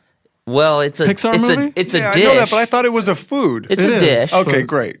ratatouille? Well, it's a Pixar it's movie? a it's Yeah, a I dish. know that, but I thought it was a food. It's It a is. dish. Okay,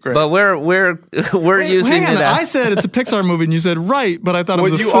 great. But we're using Hang it on, as I said it's a Pixar movie, and you said right, but I thought it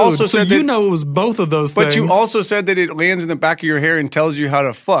Well, was a you food. also so said you that- know it was both of those But things. you also said that it lands in the back of your hair and tells you how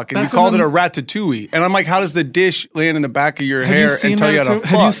to fuck, and That's you called it what a ratatouille. And I'm like, how does the dish land in the back of your have hair you seen and tell you how to Ratatouille? fuck?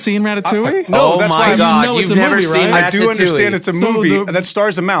 Have you seen Ratatouille? No, Oh that's my why God, You know it's you've a never movie, seen right? I do Ratatouille. understand it's a So movie the- that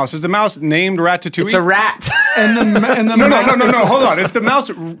stars a mouse. Is the mouse named Ratatouille? It's a rat. And the No, hold on. It's the mouse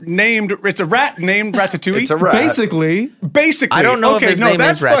named. It's a rat named Ratatouille. It's a rat. Basically, Basically, I don't know if okay, his no, name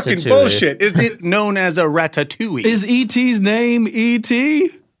that's is fucking Ratatouille. bullshit. Is it known as a ratatouille? is E.T.'s name E.T.?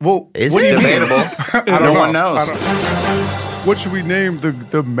 well, Is what it? do you mean? Debatable. I don't No know. one knows. I don't- What should we name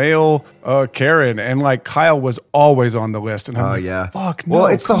the male Karen? And like Kyle was always on the list. And I'm like, yeah. fuck no. Well,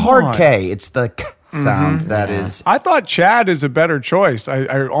 it's the come hard on. K. It's the K sound that is. I thought Chad is a better choice. I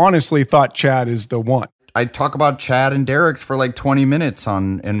honestly thought Chad is the one. I talk about Chad and Derek's for like 20 minutes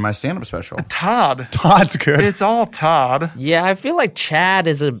in my stand-up special. Todd. Todd's good. It's all Todd. Yeah, I feel like Chad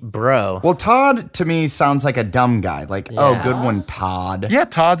is a bro. Well, Todd to me sounds like a dumb guy. Like, oh, Yeah. good one, Todd. Yeah,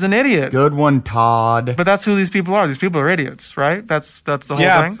 Todd's an idiot. Good one, Todd. But that's who these people are. These people are idiots, right? That's the whole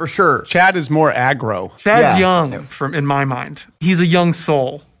Yeah, thing. For sure. Chad is more aggro. Chad's Yeah. young, in my mind. He's a young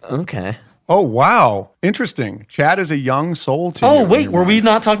soul. Okay. Oh, wow. Interesting. Chad is a young soul to you. Oh, wait, were we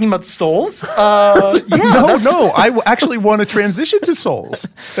not talking about souls? Yeah. No. I actually want to transition to souls.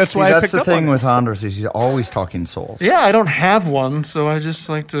 That's why I That's picked the up on thing it. with Anders is he's always talking souls. Yeah, I don't have one, so I just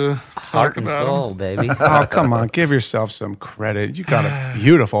like to talk Heart and about soul, baby. Oh, come on. Give yourself some credit. You got a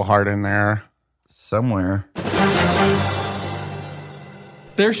beautiful heart in there. Somewhere.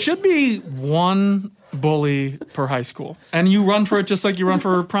 There should be one bully per high school, and you run for it just like you run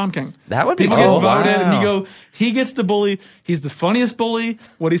for prom king. That would be People get cool. voted, and you wow. go, he gets to bully. He's the funniest bully.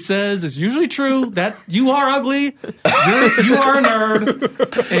 What he says is usually true. That you are ugly. You are a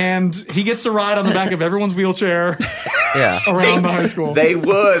nerd, and he gets to ride on the back of everyone's wheelchair Yeah. around the high school. They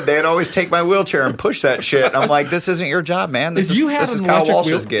would. They'd always take my wheelchair and push that shit. And I'm like, this isn't your job, man. This If you had is an Kyle electric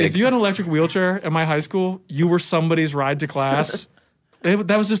Walsh's gig. if you had an electric wheelchair at my high school, you were somebody's ride to class.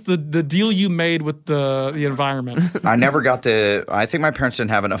 That was just the deal you made with the environment. I never got I think my parents didn't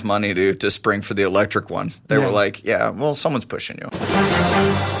have enough money to spring for the electric one. They Yeah. were like, yeah, well, someone's pushing you.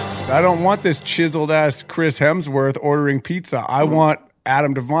 I don't want this chiseled ass Chris Hemsworth ordering pizza. I want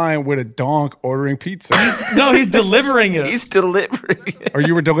Adam Devine with a donk ordering pizza. No, he's delivering it. He's delivering it. Or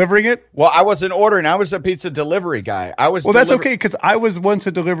you were delivering it? Well, I wasn't ordering. I was a pizza delivery guy. I was. Well, that's okay because I was once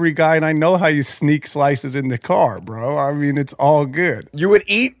a delivery guy and I know how you sneak slices in the car, bro. I mean, it's all good. You would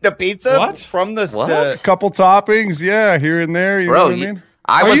eat the pizza What? from the. What? Couple toppings, yeah, here and there. You know Bro, what I mean?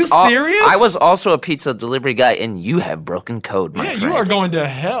 I Are was you serious? I was also a pizza delivery guy, and you have broken code, my Yeah, friend. you are going to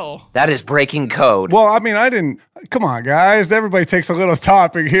hell. That is breaking code. Well, I mean, I didn't. Come on, guys. Everybody takes a little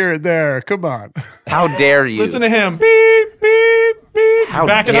topping here and there. Come on. How dare you? Listen to him. Beep, beep, beep. How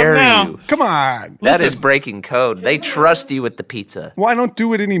Back it dare up now. you? Come on. That is breaking code. They trust you with the pizza. Well, I don't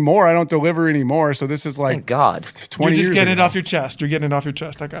do it anymore. I don't deliver anymore. So this is like Thank God. 20 You're just years getting ago. it off your chest. You're getting it off your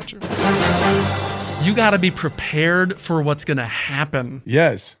chest. I got you. You got to be prepared for what's going to happen.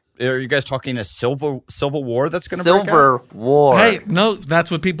 Yes. Are you guys talking a civil war that's going to break out? Silver War. Hey, no, that's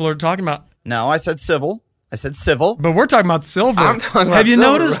what people are talking about. No, I said civil. I said civil. But we're talking about silver. I'm talking about Have you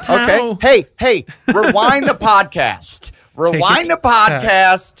silver. noticed how? Okay. Hey, rewind the podcast. Rewind the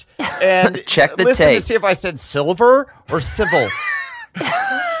podcast and Check the listen tape. to see if I said silver or civil.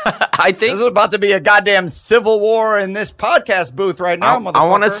 I This think is about to be a goddamn civil war in this podcast booth right now, motherfucker. I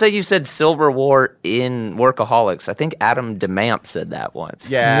want to say you said Silver War in Workaholics. I think Adam DeMamp said that once.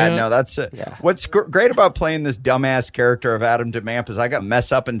 Yeah, Yeah. no, that's it. Yeah. What's great about playing this dumbass character of Adam DeMamp is I got to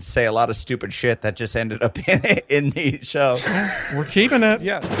mess up and say a lot of stupid shit that just ended up in the show. We're keeping it.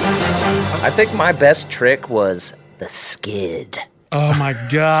 Yeah. I think my best trick was the skid. Oh my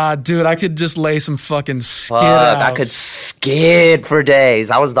God, dude. I could just lay some fucking skid Fuck, out. I could skid for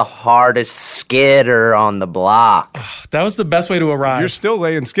days. I was the hardest skidder on the block. That was the best way to arrive. You're still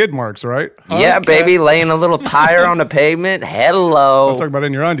laying skid marks, right? Yeah, Okay. baby, laying a little tire on the pavement. Hello. I'm talking about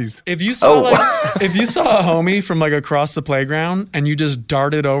in your undies. If you saw Oh. if you saw a homie from like across the playground and you just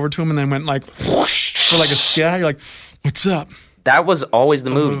darted over to him and then went like whoosh for like a skid, you're like, "What's up?" That was always the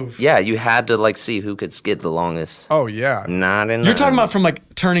move. move. Yeah, you had to like see who could skid the longest. Oh, yeah. Not in. You're talking about from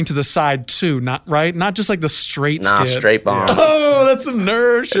like turning to the side too, not right, not just like the straight nah, skid. straight bomb. Oh, that's some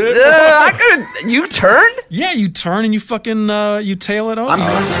nerd shit. I could. You turned? Yeah, you turn and you fucking you tail it over.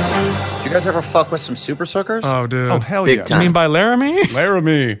 You guys ever fuck with some super soakers? Oh, dude. Oh, hell Big yeah. time. You mean by Laramie?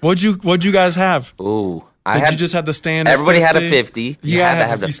 Laramie. What'd you guys have? Ooh, Did you just have the standard? Everybody had a 50? 50. You Yeah, had to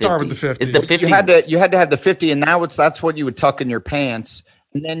have the you 50. start with the 50. Is the 50? You had to have the 50, and now that's what you would tuck in your pants.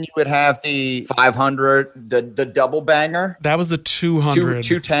 And then you would have the 500, the double banger, That was the 200.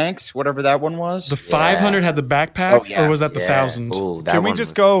 two tanks, whatever that one was. The 500 had the backpack, Oh, yeah. or was that the Yeah. 1,000? Ooh, that Can we one just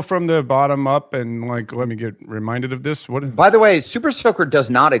was- go from the bottom up and like let me get reminded of this? What? By the way, Super Soaker does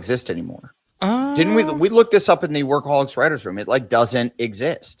not exist anymore. Didn't we looked this up in the Workaholics writers room? It like doesn't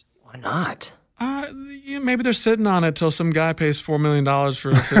exist. Why not? Yeah, maybe they're sitting on it till some guy pays $4 million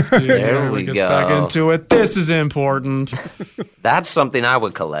for the 50 There and we gets back go. into it. This is important. That's something I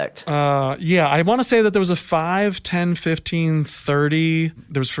would collect. Yeah, I want to say that there was a 5, 10, 15, 30.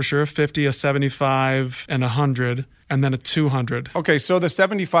 There was for sure a 50, a 75, and 100. and then a 200. Okay, so the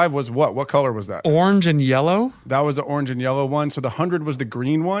 75 was what? What color was that? Orange and yellow. That was the orange and yellow one. So the 100 was the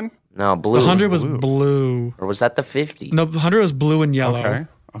green one? No, blue. The 100 was blue. Or was that the 50? No, the 100 was blue and yellow.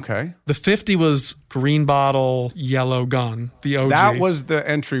 Okay. The 50 was green bottle, yellow gun, the OG. That was the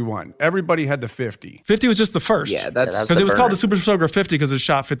entry one. Everybody had the 50. 50 was just the first. Yeah, that's because it was called the Super Soaker 50 because it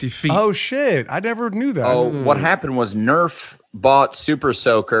shot 50 feet. Oh, shit. I never knew that. Oh, what happened was Nerf bought Super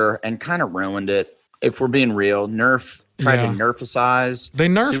Soaker and kind of ruined it. If we're being real, Nerf tried to nerficize they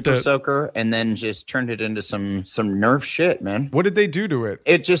nerfed Super it. Soaker and then just turned it into some Nerf shit, man. What did they do to it?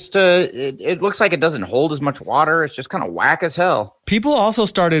 It just it looks like it doesn't hold as much water. It's just kind of whack as hell. People also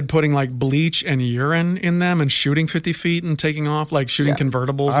started putting like bleach and urine in them and shooting 50 feet and taking off, like shooting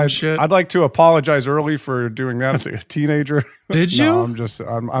convertibles and shit. I'd like to apologize early for doing that as a teenager. Did you? No,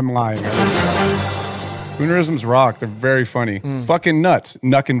 I'm lying. Spoonerisms rock. They're very funny. Fucking nuts.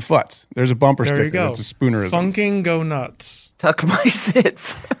 Nuckin' futs. There's a bumper There sticker. you go. It's a spoonerism. Funking go nuts. Tuck my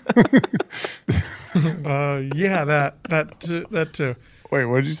sits. Yeah, that too. Wait,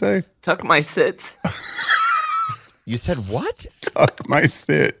 what did you say? Tuck my sits. You said what? Tuck my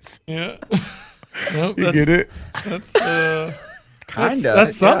sits. Yeah. Nope, You get it? That's Kind of.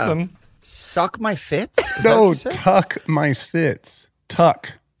 That's something. Suck my fits? Is that what No, you said? tuck my sits.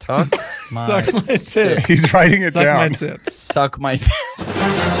 Tuck. Tuck my Suck my tits. He's writing it Suck down. my tits. Suck my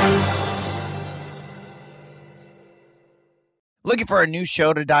Looking for a new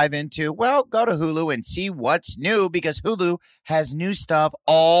show to dive into? Well, go to Hulu and see what's new because Hulu has new stuff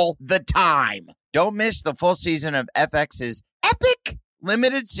all the time. Don't miss the full season of FX's epic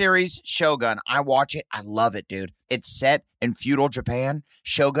limited series Shogun. I watch it. I love it, dude. It's set in feudal Japan.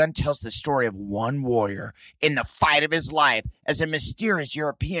 Shogun tells the story of one warrior in the fight of his life as a mysterious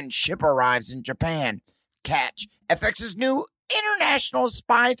European ship arrives in Japan. Catch FX's new international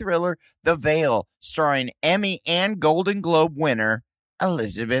spy thriller, The Veil, starring Emmy and Golden Globe winner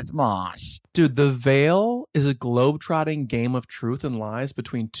Elizabeth Moss. Dude, The Veil is a globe-trotting game of truth and lies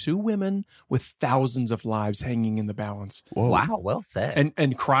between two women with thousands of lives hanging in the balance. Wow, well said.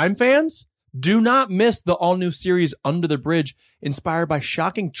 And crime fans, do not miss the all-new series Under the Bridge, inspired by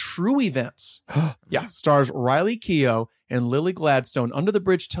shocking true events. Yeah, stars Riley Keough and Lily Gladstone. Under the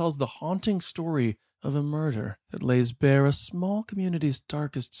Bridge tells the haunting story of a murder that lays bare a small community's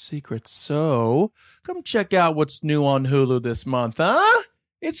darkest secrets. So, come check out what's new on Hulu this month, huh?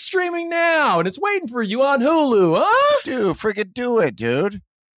 It's streaming now, and it's waiting for you on Hulu, huh? Dude, freaking do it, dude.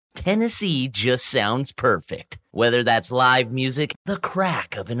 Tennessee just sounds perfect. Whether that's live music, the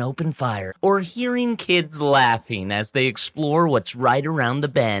crack of an open fire, or hearing kids laughing as they explore what's right around the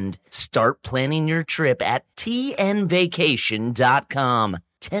bend, start planning your trip at tnvacation.com.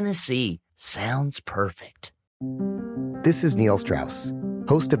 Tennessee sounds perfect. This is Neil Strauss,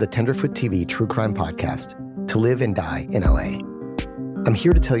 host of the Tenderfoot TV true crime podcast, To Live and Die in LA. I'm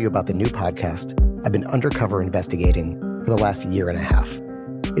here to tell you about the new podcast I've been undercover investigating for the last year and a half.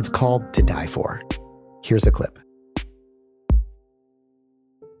 It's called To Die For. Here's a clip.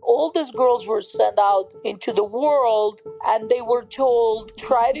 All these girls were sent out into the world and they were told,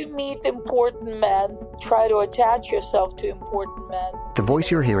 try to meet important men, try to attach yourself to important men. The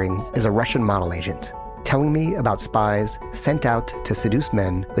voice you're hearing is a Russian model agent telling me about spies sent out to seduce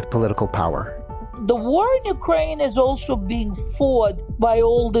men with political power. The war in Ukraine is also being fought by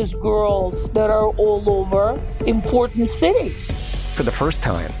all these girls that are all over important cities. For the first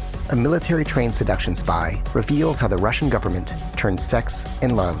time, a military-trained seduction spy reveals how the Russian government turned sex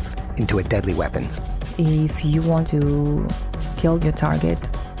and love into a deadly weapon. If you want to kill your target,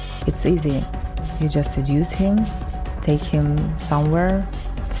 it's easy. You just seduce him, take him somewhere,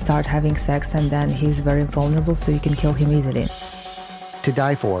 start having sex, and then he's very vulnerable, so you can kill him easily. To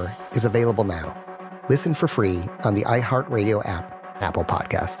Die For is available now. Listen for free on the iHeartRadio app, Apple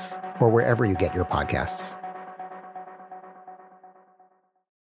Podcasts, or wherever you get your podcasts.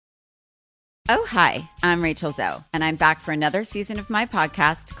 Oh, hi, I'm Rachel Zoe, and I'm back for another season of my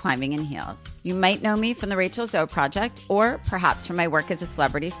podcast, Climbing in Heels. You might know me from the Rachel Zoe Project, or perhaps from my work as a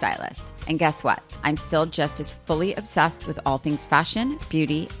celebrity stylist. And guess what? I'm still just as fully obsessed with all things fashion,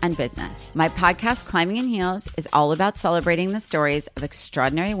 beauty, and business. My podcast, Climbing in Heels, is all about celebrating the stories of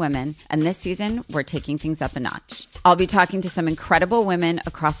extraordinary women, and this season, we're taking things up a notch. I'll be talking to some incredible women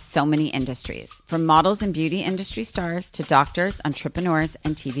across so many industries, from models and beauty industry stars to doctors, entrepreneurs,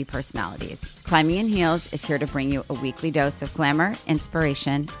 and TV personalities. Climbing in Heels is here to bring you a weekly dose of glamour,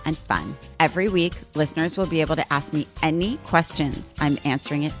 inspiration, and fun. Every week, listeners will be able to ask me any questions. I'm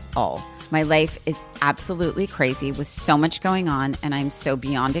answering it all. My life is absolutely crazy with so much going on, and I'm so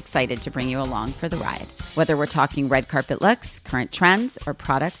beyond excited to bring you along for the ride. Whether we're talking red carpet looks, current trends, or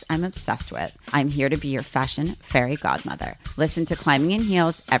products I'm obsessed with, I'm here to be your fashion fairy godmother. Listen to Climbing in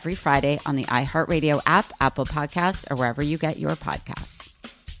Heels every Friday on the iHeartRadio app, Apple Podcasts, or wherever you get your podcasts.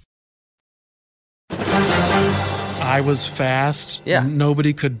 I was fast. Yeah.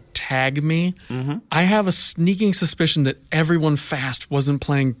 Nobody could tag me. I have a sneaking suspicion that everyone fast wasn't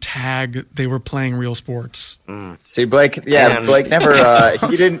playing tag. They were playing real sports. See, Blake. Yeah, Blake never.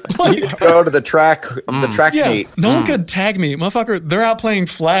 He didn't go to the track. The track meet. No one could tag me, motherfucker. They're out playing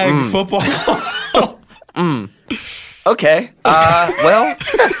flag football. Okay. Well,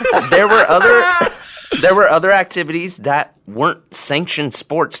 there were other activities that weren't sanctioned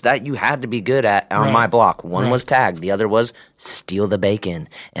sports that you had to be good at on my block. One was tag. The other was steal the bacon.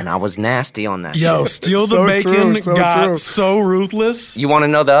 And I was nasty on that Yo, shit. steal the bacon got so ruthless. You want to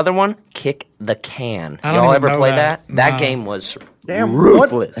know the other one? Kick the can. I don't Y'all even ever know play that. that? That Nah. game was Damn,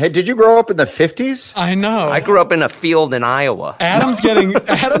 ruthless. Hey, did you grow up in the 50s? I know. I grew up in a field in Iowa. Adam's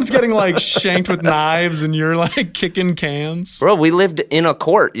getting like shanked with knives, and you're like kicking cans. Bro, we lived in a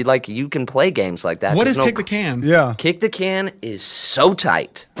court. You can play games like that. What There's is kick the can? Yeah. Kick the can is so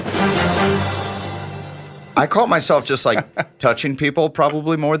tight. I caught myself just like touching people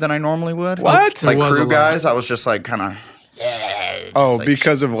probably more than I normally would. What? Like There was a crew lot. guys, I was just like kind of. Oh,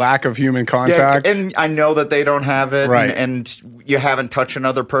 because of lack of human contact? Yeah, and I know that they don't have it, Right. and you haven't touched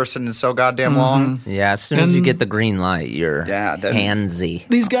another person in so goddamn long. Yeah, as soon as you And- get the green light, you're handsy.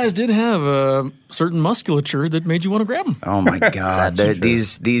 These guys did have a certain musculature that made you want to grab them. Oh my god,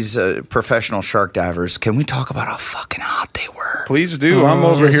 these professional shark divers. Can we talk about how fucking hot they were? Please do. I'm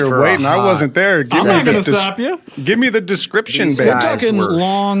over Just here for a waiting. I hot wasn't there. Give I'm me not the going to stop you. Give me the description, These babe. We're guys talking were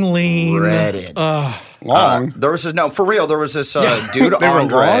long, lean. Breaded. Long. There was for real. There was this dude They were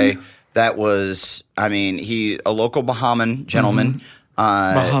Andre long? that was. I mean, he a local Bahamian gentleman.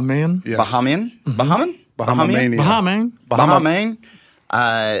 Bahamian? Yes. Bahamian. Bahamian. Bahamania. Bahamian.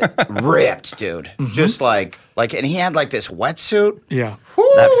 Bahamian. Ripped dude. Just like, and he had like this wetsuit. Yeah.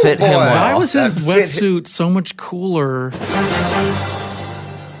 That fit him boy. well. Why was his That fit- wetsuit so much cooler?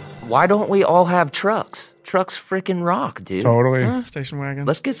 Why don't we all have trucks? Trucks freaking rock, dude. Totally. Station wagon.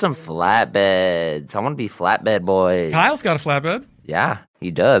 Let's get some flatbeds. I want to be flatbed boys. Kyle's got a flatbed. Yeah,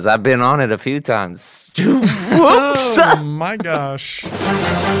 he does. I've been on it a few times. Oh my gosh.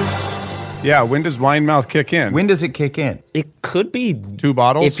 Yeah, when does wine mouth kick in? When does it kick in? It could be 2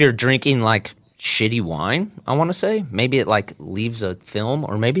 bottles? if you're drinking like shitty wine, I want to say. Maybe it like leaves a film,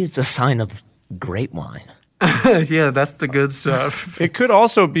 or maybe it's a sign of great wine. Yeah, that's the good stuff. It could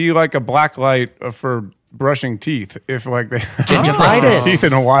also be like a black light for brushing teeth if like they Gingivitis. teeth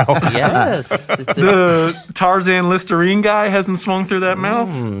in a while. Yes. It's a, The Tarzan Listerine guy hasn't swung through that mouth.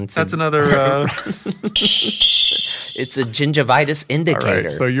 That's another. it's a gingivitis indicator.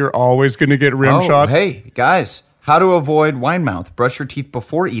 Right, so you're always going to get rim shots. Hey, guys, how to avoid wine mouth. Brush your teeth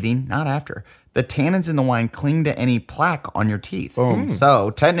before eating, not after. The tannins in the wine cling to any plaque on your teeth. Boom. So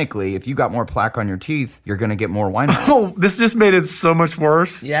technically, if you got more plaque on your teeth, you're going to get more wine mouth. Oh, this just made it so much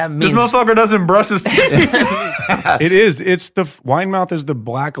worse. Yeah, it this means- motherfucker doesn't brush his teeth. It is. It's the wine mouth is the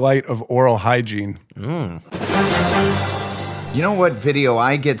black light of oral hygiene. You know what video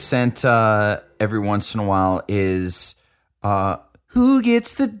I get sent every once in a while is who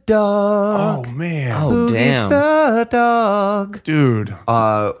gets the dog? Oh man. Oh, Who damn. gets the dog? Dude.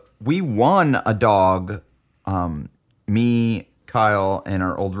 We won a dog, me, Kyle, and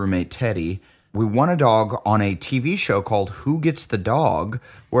our old roommate Teddy. We won a dog on a TV show called Who Gets the Dog,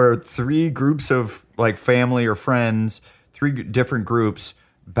 where 3 groups of like family or friends, 3 different groups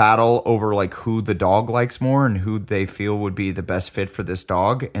battle over like who the dog likes more and who they feel would be the best fit for this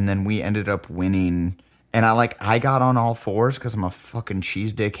dog. And then we ended up winning. And I got on all fours because I'm a fucking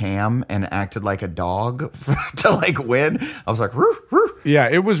cheese dick ham and acted like a dog to like win. I was like, roo, roo. Yeah,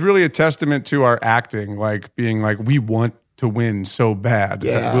 it was really a testament to our acting, like being like, we want to win so bad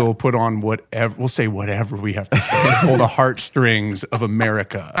that we'll put on whatever, we'll say whatever we have to say, pull the heartstrings of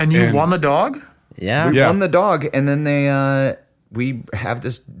America. And you won the dog? Yeah. We won the dog, and then they we have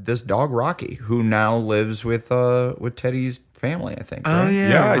this dog Rocky who now lives with Teddy's family, I think. Oh right?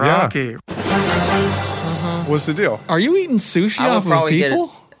 yeah, Rocky. What's the deal? Are you eating sushi I will off of probably get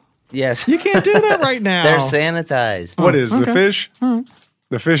people? Yes. You can't do that right now. They're sanitized. What is the fish?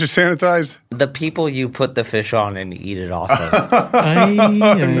 The fish is sanitized? The people you put the fish on and eat it off of.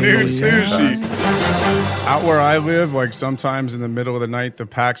 Nude sushi. Out where I live, like sometimes in the middle of the night, the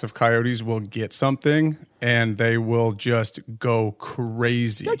packs of coyotes will get something and they will just go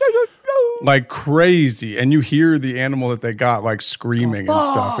crazy. like crazy, and you hear the animal that they got like screaming and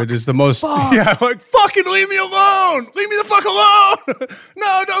stuff. It is the most, yeah, like fucking leave me alone, leave me the fuck alone.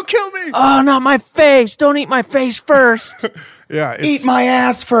 No, don't kill me. Oh, not my face! Don't eat my face first. Yeah, Eat my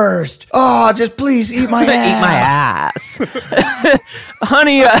ass first. Oh, just please eat my ass. Eat my ass.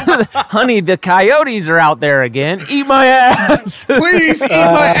 honey, the coyotes are out there again. Eat my ass. Please eat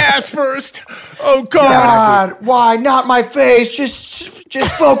my ass first. Oh God. Why not my face? Just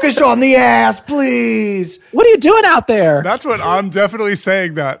focus on the ass, please. What are you doing out there? That's what I'm definitely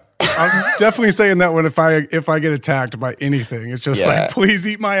saying. That I'm definitely saying that when if I get attacked by anything, it's just like, please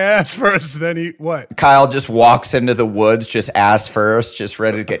eat my ass first, then eat what? Kyle just walks into the woods, just ass first, just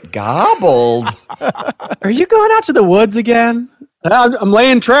ready to get gobbled. Are you going out to the woods again? I'm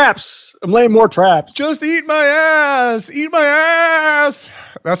laying traps. I'm laying more traps. Just eat my ass. Eat my ass.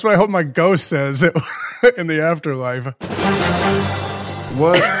 That's what I hope my ghost says in the afterlife.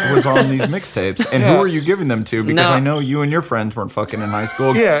 What was on these mixtapes, and who are you giving them to? Because No. I know you and your friends weren't fucking in high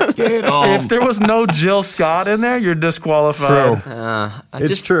school. Yeah. Get 'em. If there was no Jill Scott in there, you're disqualified.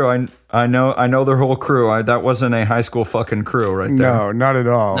 It's true. I know their whole crew. That wasn't a high school fucking crew right there. No, not at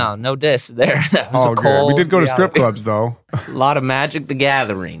all. No diss there. That was All a good. cold We did go to strip reality. clubs though. A lot of Magic the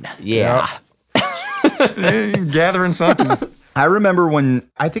Gathering. Yeah. Gathering something. I remember when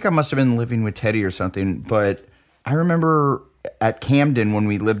I think I must have been living with Teddy or something, but I remember at Camden when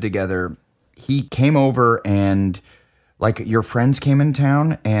we lived together, he came over and like your friends came in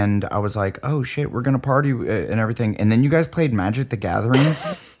town, and I was like, oh shit, we're gonna party and everything. And then you guys played Magic the Gathering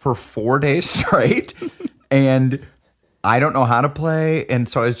for 4 days straight, and I don't know how to play, and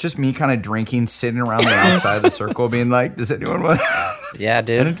so it's just me kind of drinking, sitting around the outside of the circle, being like, does anyone want? Yeah,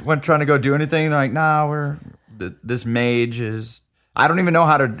 dude. And when trying to go do anything, they're like, nah, this mage is. I don't even know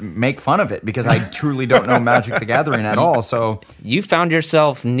how to make fun of it because I truly don't know Magic the Gathering at all. So You found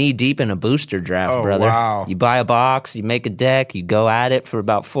yourself knee deep in a booster draft, Oh, brother. wow. You buy a box, you make a deck, you go at it for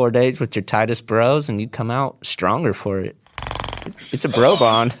about 4 days with your tightest bros, and you come out stronger for it. It's a bro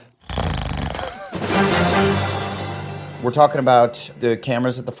bond. We're talking about the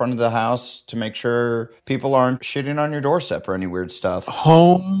cameras at the front of the house to make sure people aren't shitting on your doorstep or any weird stuff.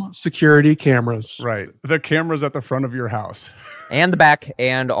 Home security cameras. Right. The cameras at the front of your house. And the back,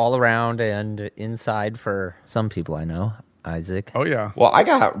 and all around, and inside for some people I know. Isaac. Oh, yeah. Well, I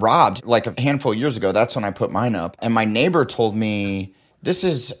got robbed like a handful of years ago. That's when I put mine up. And my neighbor told me, this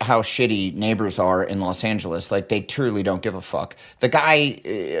is how shitty neighbors are in Los Angeles. Like, they truly don't give a fuck. The guy,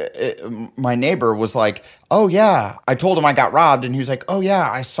 my neighbor, was like, oh, yeah. I told him I got robbed, and he was like, oh, yeah,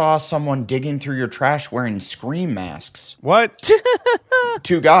 I saw someone digging through your trash wearing Scream masks. What?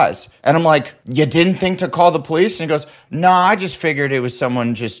 2 guys. And I'm like, you didn't think to call the police? And he goes, no, I just figured it was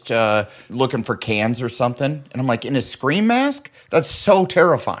someone just looking for cans or something. And I'm like, in a Scream mask? That's so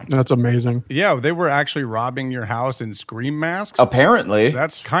terrifying. That's amazing. Yeah, they were actually robbing your house in Scream masks? Apparently.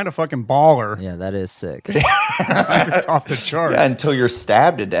 That's kind of fucking baller. Yeah, that is sick. It's off the charts. Yeah, until you're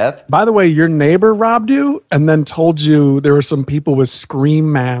stabbed to death. By the way, your neighbor robbed you and then told you there were some people with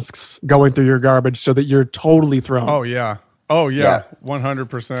Scream masks going through your garbage so that you're totally thrown. Oh, yeah. Oh, yeah.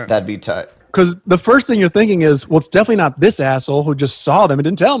 100%. That'd be tight. Because the first thing you're thinking is, well, it's definitely not this asshole who just saw them and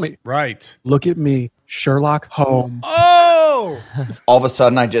didn't tell me. Right. Look at me, Sherlock Holmes. Oh! All of a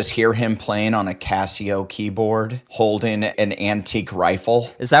sudden, I just hear him playing on a Casio keyboard, holding an antique rifle.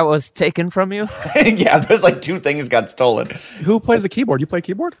 Is that what was taken from you? Yeah, there's like 2 things got stolen. Who plays the keyboard? You play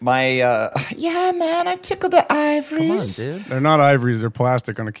keyboard? Yeah, man, I tickle the ivories. Come on, dude. They're not ivories. They're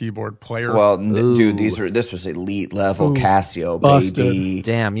plastic on a keyboard player. Well, dude, this was elite level Casio, busted. baby.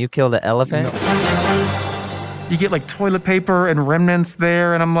 Damn, you killed the elephant? You get like toilet paper and remnants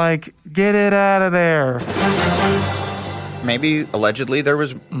there, and I'm like, get it out of there. Maybe, allegedly, there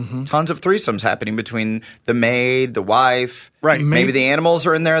was tons of threesomes happening between the maid, the wife. Right. Maybe the animals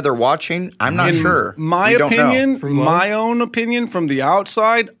are in there. They're watching. I'm not sure. My We don't know. opinion, my own opinion from the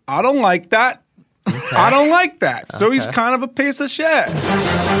outside, I don't like that. I don't like that. So he's kind of a piece of shit.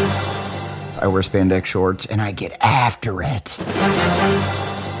 I wear spandex shorts and I get after it.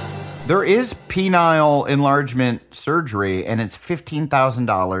 There is penile enlargement surgery, and it's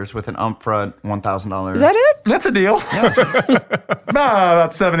 $15,000 with an upfront $1,000. Is that it? That's a deal. About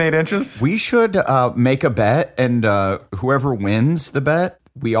 7-8 inches. We should make a bet, and whoever wins the bet,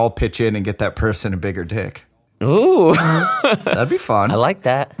 we all pitch in and get that person a bigger dick. Ooh. That'd be fun. I like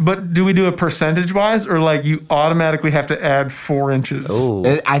that. But do we do it percentage-wise, or like you automatically have to add 4 inches? Ooh.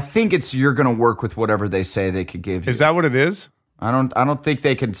 I think it's you're going to work with whatever they say they could give you. Is that what it is? I don't think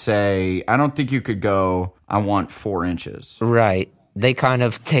they could say. I don't think you could go. I want 4 inches. Right. They kind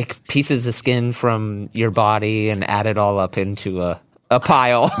of take pieces of skin from your body and add it all up into a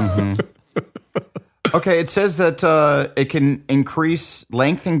pile. Okay, it says that it can increase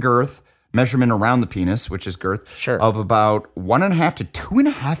length and girth, measurement around the penis, which is girth, of about 1.5 to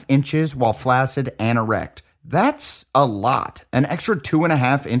 2.5 inches while flaccid and erect. That's a lot. An extra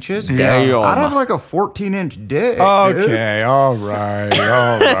 2.5 inches? Damn. I'd have like a 14-inch dick. Okay, all right.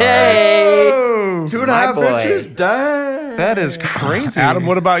 Hey, 2.5 inches? Dang. That is crazy. Adam,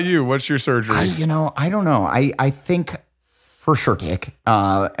 what about you? What's your surgery? I don't know. I think for sure dick.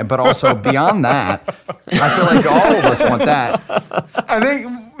 But also beyond that, I feel like all of us want that. I think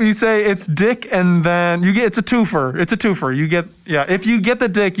you say it's dick, and then it's a twofer. It's a twofer. You get, if you get the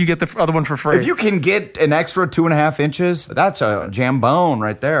dick, you get the other one for free. If you can get an extra 2.5 inches, that's a jambone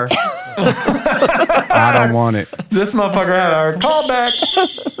right there. I don't want it. This motherfucker had our callback.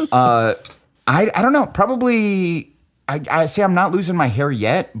 I don't know. Probably. I see. I'm not losing my hair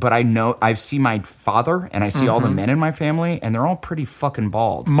yet, but I know I see my father and I see all the men in my family, and they're all pretty fucking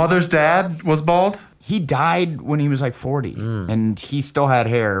bald. Mother's dad was bald? He died when he was like 40, and he still had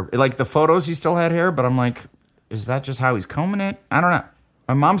hair. Like the photos, he still had hair, but I'm like, is that just how he's combing it? I don't know.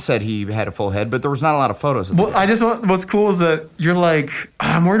 My mom said he had a full head, but there was not a lot of photos of Well, what's cool is that you're like,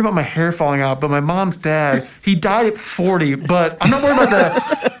 I'm worried about my hair falling out, but my mom's dad, he died at 40, but I'm not worried about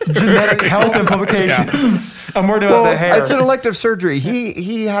the genetic health implications. I'm worried about the hair. It's an elective surgery.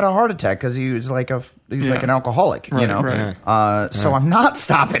 He had a heart attack because he was like like an alcoholic, Right, you know. right. So I'm not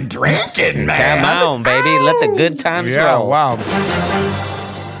stopping drinking, man. Come on, baby. Let the good times roll. Wow.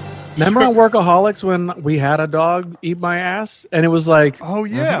 Remember on Workaholics when we had a dog eat my ass? And it was like... Oh,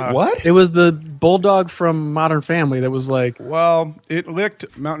 yeah. What? It was the bulldog from Modern Family that was like... Well, it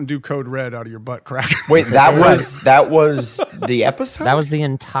licked Mountain Dew Code Red out of your butt crack. Wait, that was the episode? That was the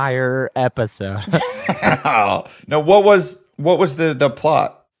entire episode. No, what was the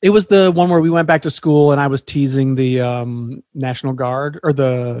plot? It was the one where we went back to school and I was teasing the National Guard or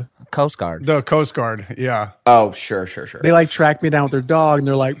the... Coast Guard. The Coast Guard, yeah. Oh, sure. They like tracked me down with their dog and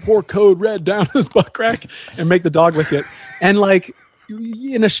they're like, pour Code Red down his butt crack and make the dog lick it. And like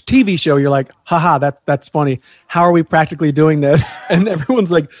in a TV show, you're like, haha, that's funny. How are we practically doing this? And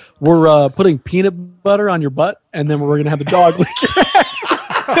everyone's like, we're putting peanut butter on your butt and then we're going to have the dog lick your ass. And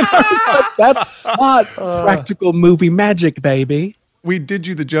I was like, that's not practical movie magic, baby. We did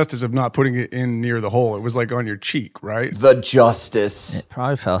you the justice of not putting it in near the hole. It was like on your cheek, right? The justice. It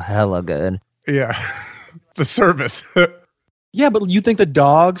probably felt hella good. Yeah. The service. Yeah, but you think the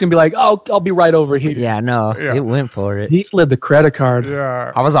dog's going to be like, oh, I'll be right over here. Yeah, no, Yeah. it went for it. He slid the credit card.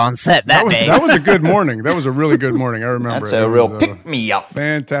 Yeah. I was on set that day. That was a good morning. That was a really good morning. I remember That's it. a It real was pick-me-up.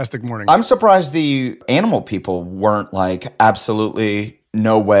 Fantastic morning. I'm surprised the animal people weren't like, absolutely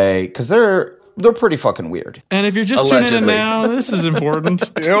no way, because they're pretty fucking weird. And if you're just tuning in Allegedly. now, this is important.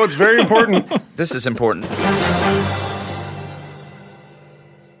 It's very important. This is important.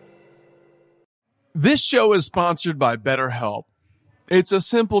 This show is sponsored by BetterHelp. It's a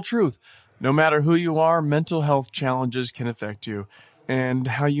simple truth. No matter who you are, mental health challenges can affect you, and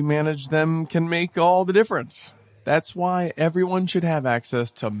how you manage them can make all the difference. That's why everyone should have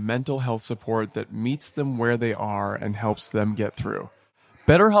access to mental health support that meets them where they are and helps them get through.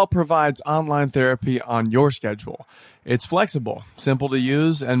 BetterHelp provides online therapy on your schedule. It's flexible, simple to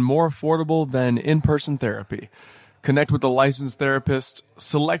use, and more affordable than in-person therapy. Connect with a licensed therapist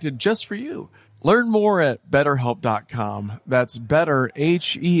selected just for you. Learn more at BetterHelp.com. That's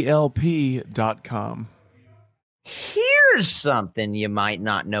BetterHelp.com. Here's something you might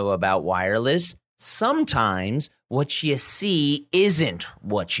not know about wireless. Sometimes what you see isn't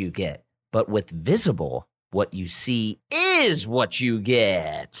what you get. But with Visible, what you see is what you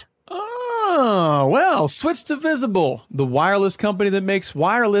get. Oh, well, switch to Visible, the wireless company that makes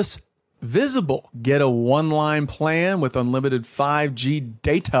wireless visible. Get a one-line plan with unlimited 5G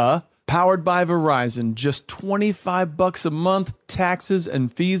data powered by Verizon. Just $25 a month, taxes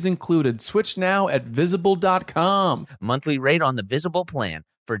and fees included. Switch now at Visible.com. Monthly rate on the Visible plan.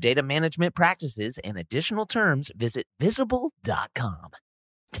 For data management practices and additional terms, visit Visible.com.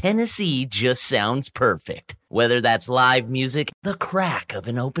 Tennessee just sounds perfect. Whether that's live music, the crack of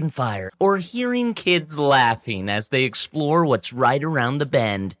an open fire, or hearing kids laughing as they explore what's right around the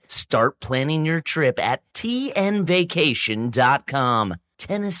bend, start planning your trip at tnvacation.com.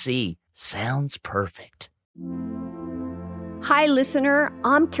 Tennessee sounds perfect. Hi, listener.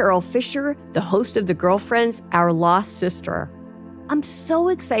 I'm Carol Fisher, the host of The Girlfriends, Our Lost Sister. I'm so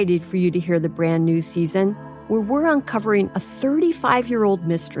excited for you to hear the brand new season where we're uncovering a 35-year-old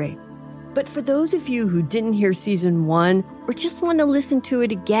mystery. But for those of you who didn't hear season 1 or just want to listen to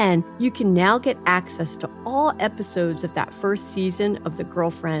it again, you can now get access to all episodes of that first season of The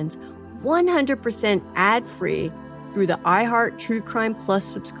Girlfriends 100% ad-free through the iHeart True Crime Plus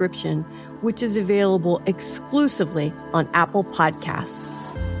subscription which is available exclusively on Apple Podcasts.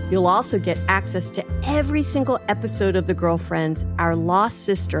 You'll also get access to every single episode of The Girlfriends, Our Lost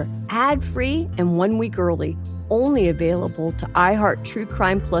Sister, ad-free and 1 week early, only available to iHeart True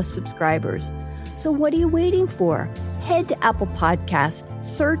Crime Plus subscribers. So what are you waiting for? Head to Apple Podcasts,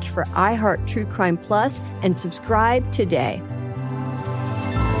 search for iHeart True Crime Plus, and subscribe today.